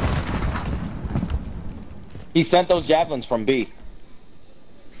 He sent those javelins from B.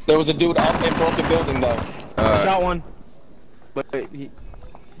 There was a dude up in broken building though. Shot one. But he...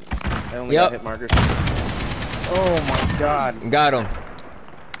 I only got hit markers. Oh my god. Got him.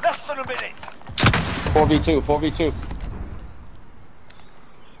 Less than a minute. 4v2, 4v2.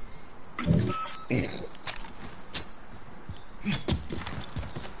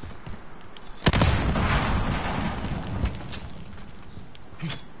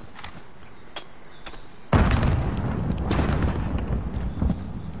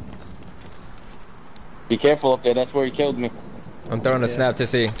 Be careful up there, that's where he killed me. I'm throwing a snap to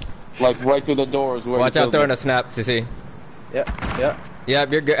see. Like right through the doors where Watch out, throwing a snap to see. Yep.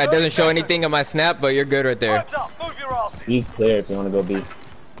 Yep, you're good. It doesn't show anything on my snap, but you're good right there. He's clear if you want to go B.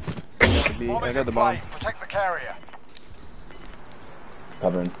 I got the bomb. Protect the carrier.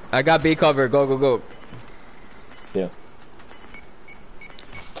 Covering. I got B cover. Go. Yeah.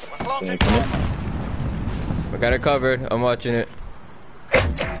 I got it covered. I'm watching it.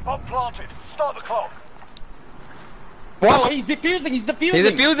 Bomb planted. Start the clock. Wow, he's defusing. He's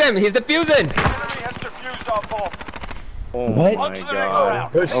defusing. Enemy has defused our bomb. Oh What? my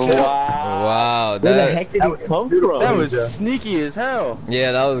god. Wow. Where the heck did he come from? That was sneaky as hell.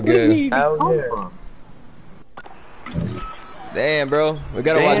 Yeah, that was good. Hell yeah. Damn, bro. We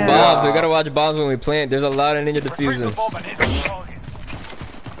gotta watch bombs. We gotta watch bombs when we plant. There's a lot of ninja defusing.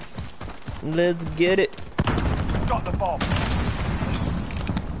 Let's get it. Got the bomb.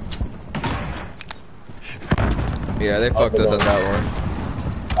 Yeah, they fucked us on that one.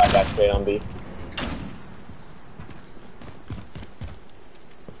 I got straight on B.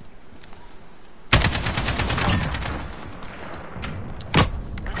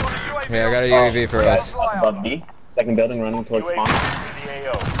 Yeah, I got a UAV for us. Above B. Second building running towards spawn.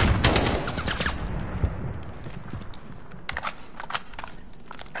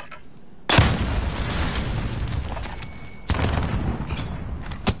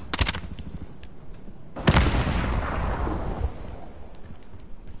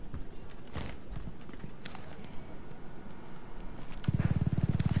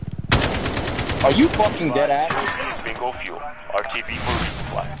 Are you fucking dead ass? Bingo fuel. RTV boost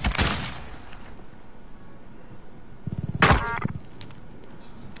supply.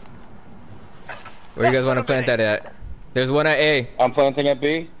 Where you guys want to plant that at? There's one at A. I'm planting at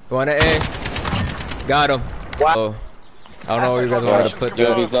B. One at A. Got him. Wow. Oh, I don't know where you guys want to put that.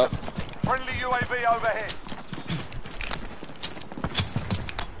 UAV's up. Friendly UAV overhead.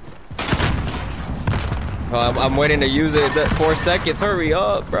 Oh, I'm waiting to use it. 4 seconds. Hurry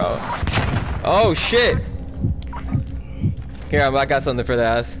up, bro. Oh shit. Here, I got something for the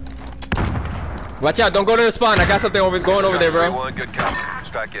ass. Watch out! Don't go to the spawn. I got something going over there, bro. Good copy.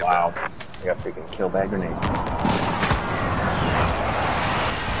 Strike it. Wow. I got freaking kill bag grenade.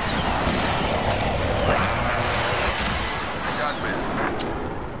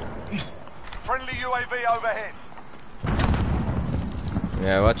 Friendly UAV overhead.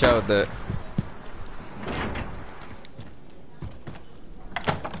 Yeah, watch out with that.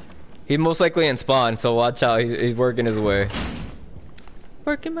 He's most likely in spawn, so watch out. He's working his way.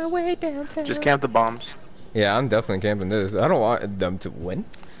 Working my way downtown. Just camp the bombs. Yeah, I'm definitely camping this. I don't want them to win.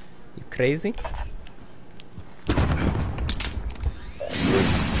 You crazy?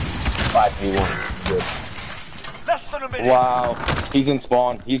 5v1. Good. Less than a minute. Wow. He's in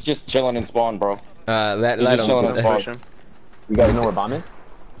spawn. He's just chilling in spawn, bro. Let He's just chilling in him. spawn. You guys know where bomb is?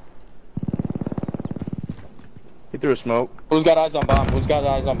 He threw a smoke. Who's got eyes on bomb? Who's got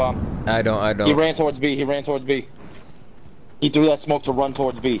eyes on bomb? I don't. He ran towards B. He ran towards B. He threw that smoke to run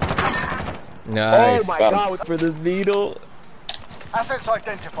towards B. Nice. Oh my god, for this needle. Assets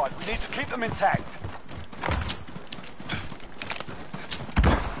identified. We need to keep them intact.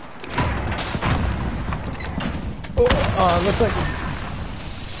 Looks like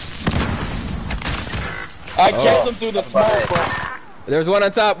I killed him through the smoke, bro. There's one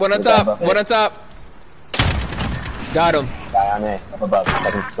on top, one on top, one on top. Got him. Guy on A, up above,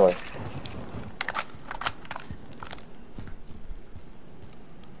 second story.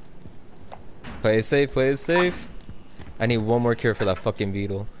 Play it safe, play it safe. I need one more cure for that fucking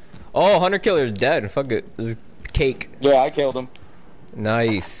beetle. Oh, Hunter Killer's dead. Fuck it. This is cake. Yeah, I killed him.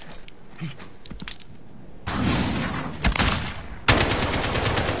 Nice.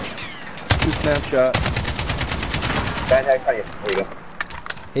 Two snapshot. There you go.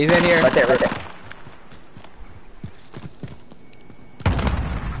 He's in here. Right there, right there.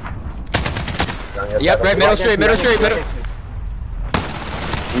 Yep, right, middle straight, middle straight, middle.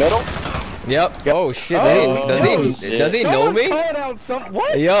 Middle? Yep. Oh shit, Oh, does he know me?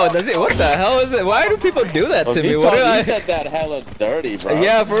 What? Yo, does he? What the hell is it? Why do people do that to me? What did He I? said that hella dirty, bro.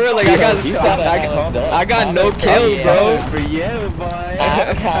 Yeah, for real. Like I got no kills, bro. For you, boy.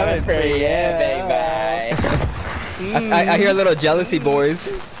 I'm coming for you, baby. I hear a little jealousy,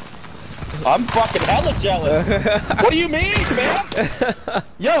 boys. I'm fucking hella jealous. What do you mean, man?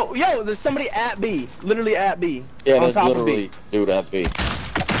 Yo, there's somebody at B. Literally at B. Yeah, on there's top literally of B. dude at B.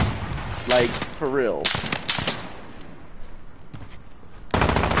 Like, for real.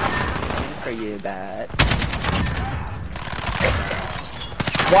 For you, that.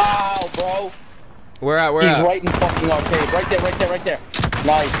 Wow, bro. Where at? Where He's at? right in fucking arcade. Right there, right there, right there.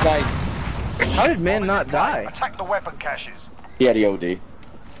 Nice, nice. How did man not die? Attack the weapon caches. He had the OD.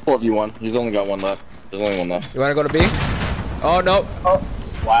 4v1. He's only got one left. There's only one left. You wanna go to B? Oh no. Oh,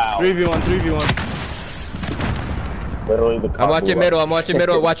 wow. 3v1, 3v1. Literally the I'm watching middle. I'm watching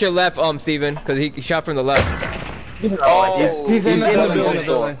middle. Watch your left, Steven, because he shot from the left. Oh, he's in the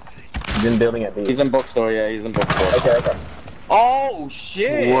building. He's in building at B. He's in bookstore, yeah, he's in bookstore. Okay, okay. Oh,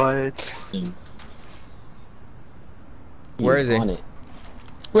 shit. What? Where is he?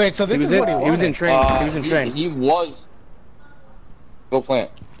 Wait, so this is what he wanted. He was in train. He was in train. He was. Go plant.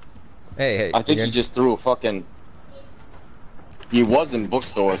 Hey. I think he just threw a fucking. He was in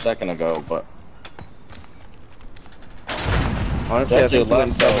bookstore a second ago, but. Honestly, I think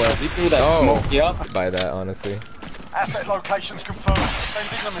he threw that smoke. Yep. Buy that, honestly. Asset locations confirmed.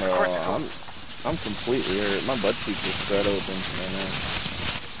 Defending them is critical. I'm completely hurt. My butt cheeks are spread open right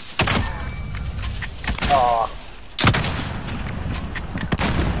now.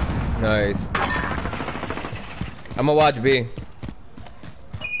 Nice. I'm gonna watch B.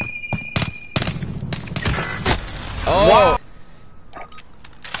 Oh! Wow.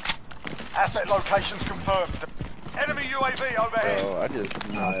 Asset locations confirmed. Enemy UAV overhead. Oh, I just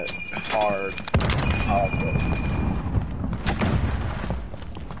nut hard.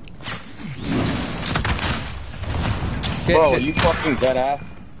 Bro, you fucking dead ass.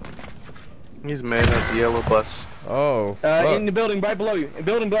 He's made at the yellow bus. Oh. In the building right below you. In the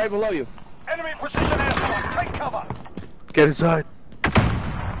building right below you. Enemy precision airstrike. Take cover. Get inside.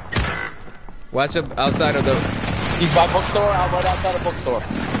 Watch up outside of the. He's by bookstore, out right outside of bookstore.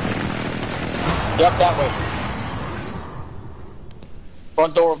 Yep, that way.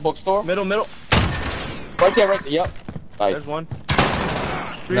 Front door of bookstore. Middle. Right there, right there. Yep. Nice. There's one.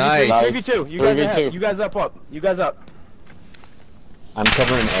 Nice. 3v2. You guys ahead. You guys up. You guys up. I'm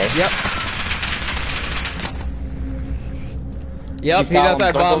covering A. Yep, he's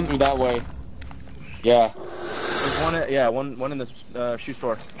outside bomb. Go through that way. Yeah. There's one in the shoe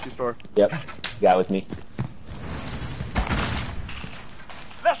store. Yep. Guy with me.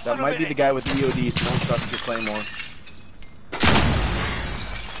 That might be the guy with the EOD, so don't trust your Claymore.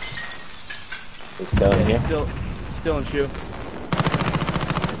 He's still in here? Still in shoe.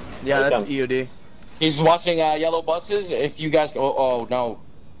 Yeah, that's EOD. He's watching yellow buses. If you guys go, oh no.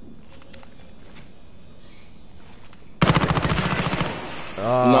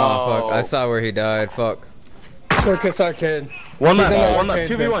 Oh, no. fuck. I saw where he died. Fuck. Circus Arcade. One left.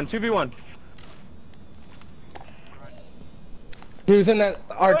 2v1. He was in that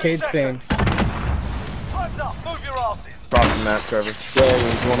arcade thing. Time's up. Move your asses. Cross the map, Trevor. Yeah, he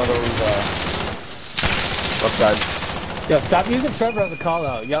was one of those. Left side. Yo, stop using Trevor as a call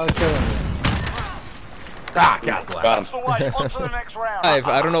out. Y'all are killing me. Ah, God bless. Got him. That's the way. On to the next round.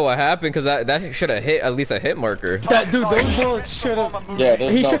 I don't know what happened because that should have hit at least a hit marker. That dude, those bullets should have. Yeah,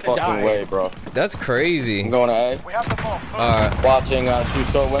 there's He no should've fucking died. way, bro. That's crazy. I'm going to A. We have the bomb. Alright. Watching shoe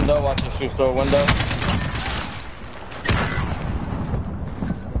store window. Watching shoe store window.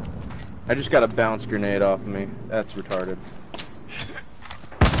 I just got a bounce grenade off of me. That's retarded.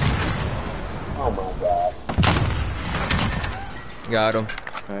 Oh my god. Got him.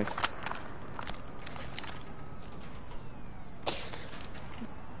 Nice.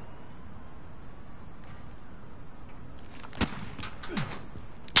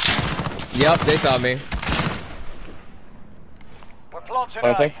 Yep, they saw me. We're planting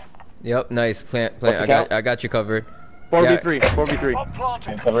Planting. Yep, nice. Plant. What's the I got you covered. 4v3. 4v3. Bomb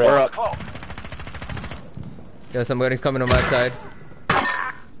planted. Cover it. Fire Up. the clock. Yeah, somebody's coming on my side.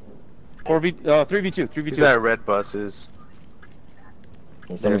 3v2. 3v2. These are red buses.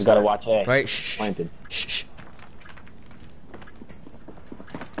 Somebody's got to watch A. Right. Shh. Planted. Shh.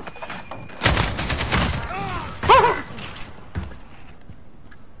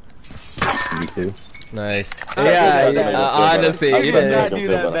 Me2. Nice. Honestly, you you did not did. do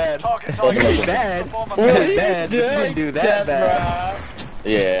that bad. Target You did bad. You did bad, but you didn't do that bad.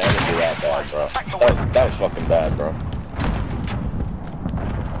 Yeah, I didn't do that bad, bro. That was fucking bad, bro.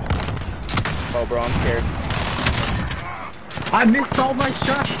 Oh, bro, I'm scared. I missed all my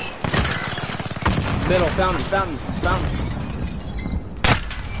shots. Middle, found him.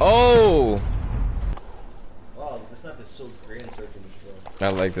 Oh. Wow, this map is so great in search and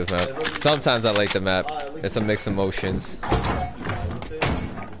I destroy. like this map. Sometimes I like the map. It's a mix of emotions. You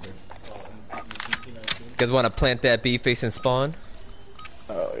guys want to plant that B facing spawn?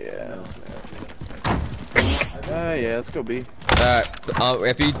 Oh, yeah. Yeah, let's go B. Alright,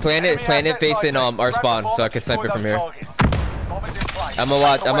 if you plant it facing our spawn, so I can snipe it from here. I'm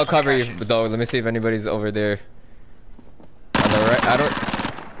gonna cover you though. Let me see if anybody's over there. On the right, I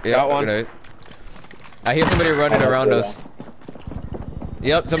don't. Yeah, got one. Right. I hear somebody running around us.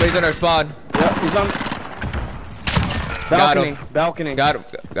 Yep, somebody's in our spawn. Yep, he's on. Balcony. Balcony. Got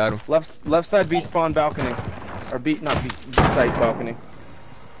him. Left side B spawn balcony. Or B, not B site balcony.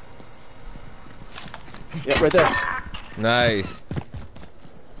 Yep, right there. Nice.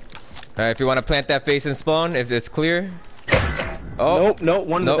 Alright, if you want to plant that face and spawn, if it's clear. Oh. Nope,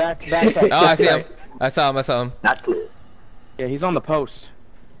 one in the back side. Oh, I see him. I saw him. Not clear. Yeah, he's on the post.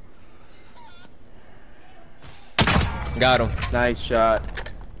 Got him. Nice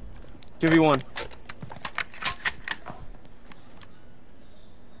shot. 2v1.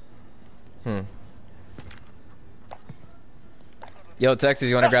 Yo, Texas,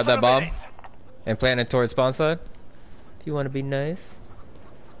 you want to grab that bomb? And plant it towards spawn side? Do you want to be nice?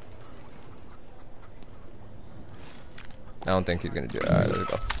 I don't think he's gonna do it. Alright, there we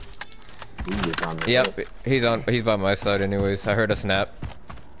go. Yep, he's by my side anyways. I heard a snap.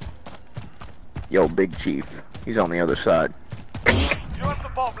 Yo, Big Chief. He's on the other side. You have the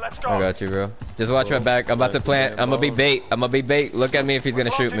bomb. Let's go. I got you, bro. Just watch my back. I'm about to plant. I'm gonna be bait. Look at me if he's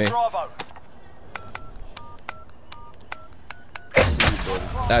gonna shoot me.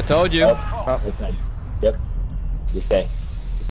 I I told you. Yep. You say.